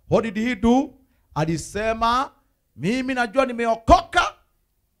anapitia. What did he do? Alisema, mimi najua nimeokoka,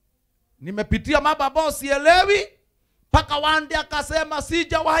 nimepitia mambo ambayo sielewi. Paka wande akasema,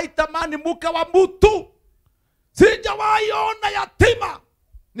 sijawahi tamani mke wa mtu, sijawahi ona yatima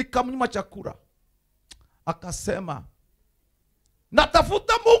nikamnyima chakula. Akasema,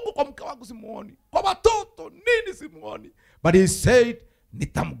 natafuta Mungu kwa mke wangu simuoni, kwa watoto nini simuoni. But he said,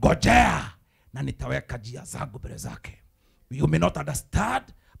 nitamgojea na nitaweka njia zangu mbele zake. You may not understand,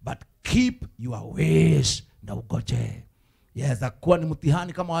 but keep your ways na ugoje. Yaweza kuwa ni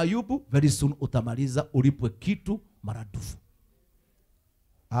mtihani kama Ayubu, very soon utamaliza ulipwe kitu maradufu.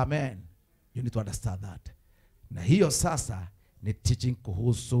 Amen. You need to understand that. Na hiyo sasa ni teaching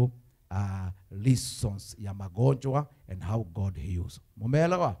kuhusu lessons ya magonjwa and how God heals.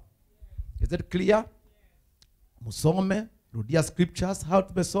 Mumeelewa? Is it clear? Musome, rudia scriptures, how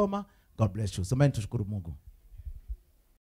tumesoma. God bless you. Semeni tushukuru Mungu.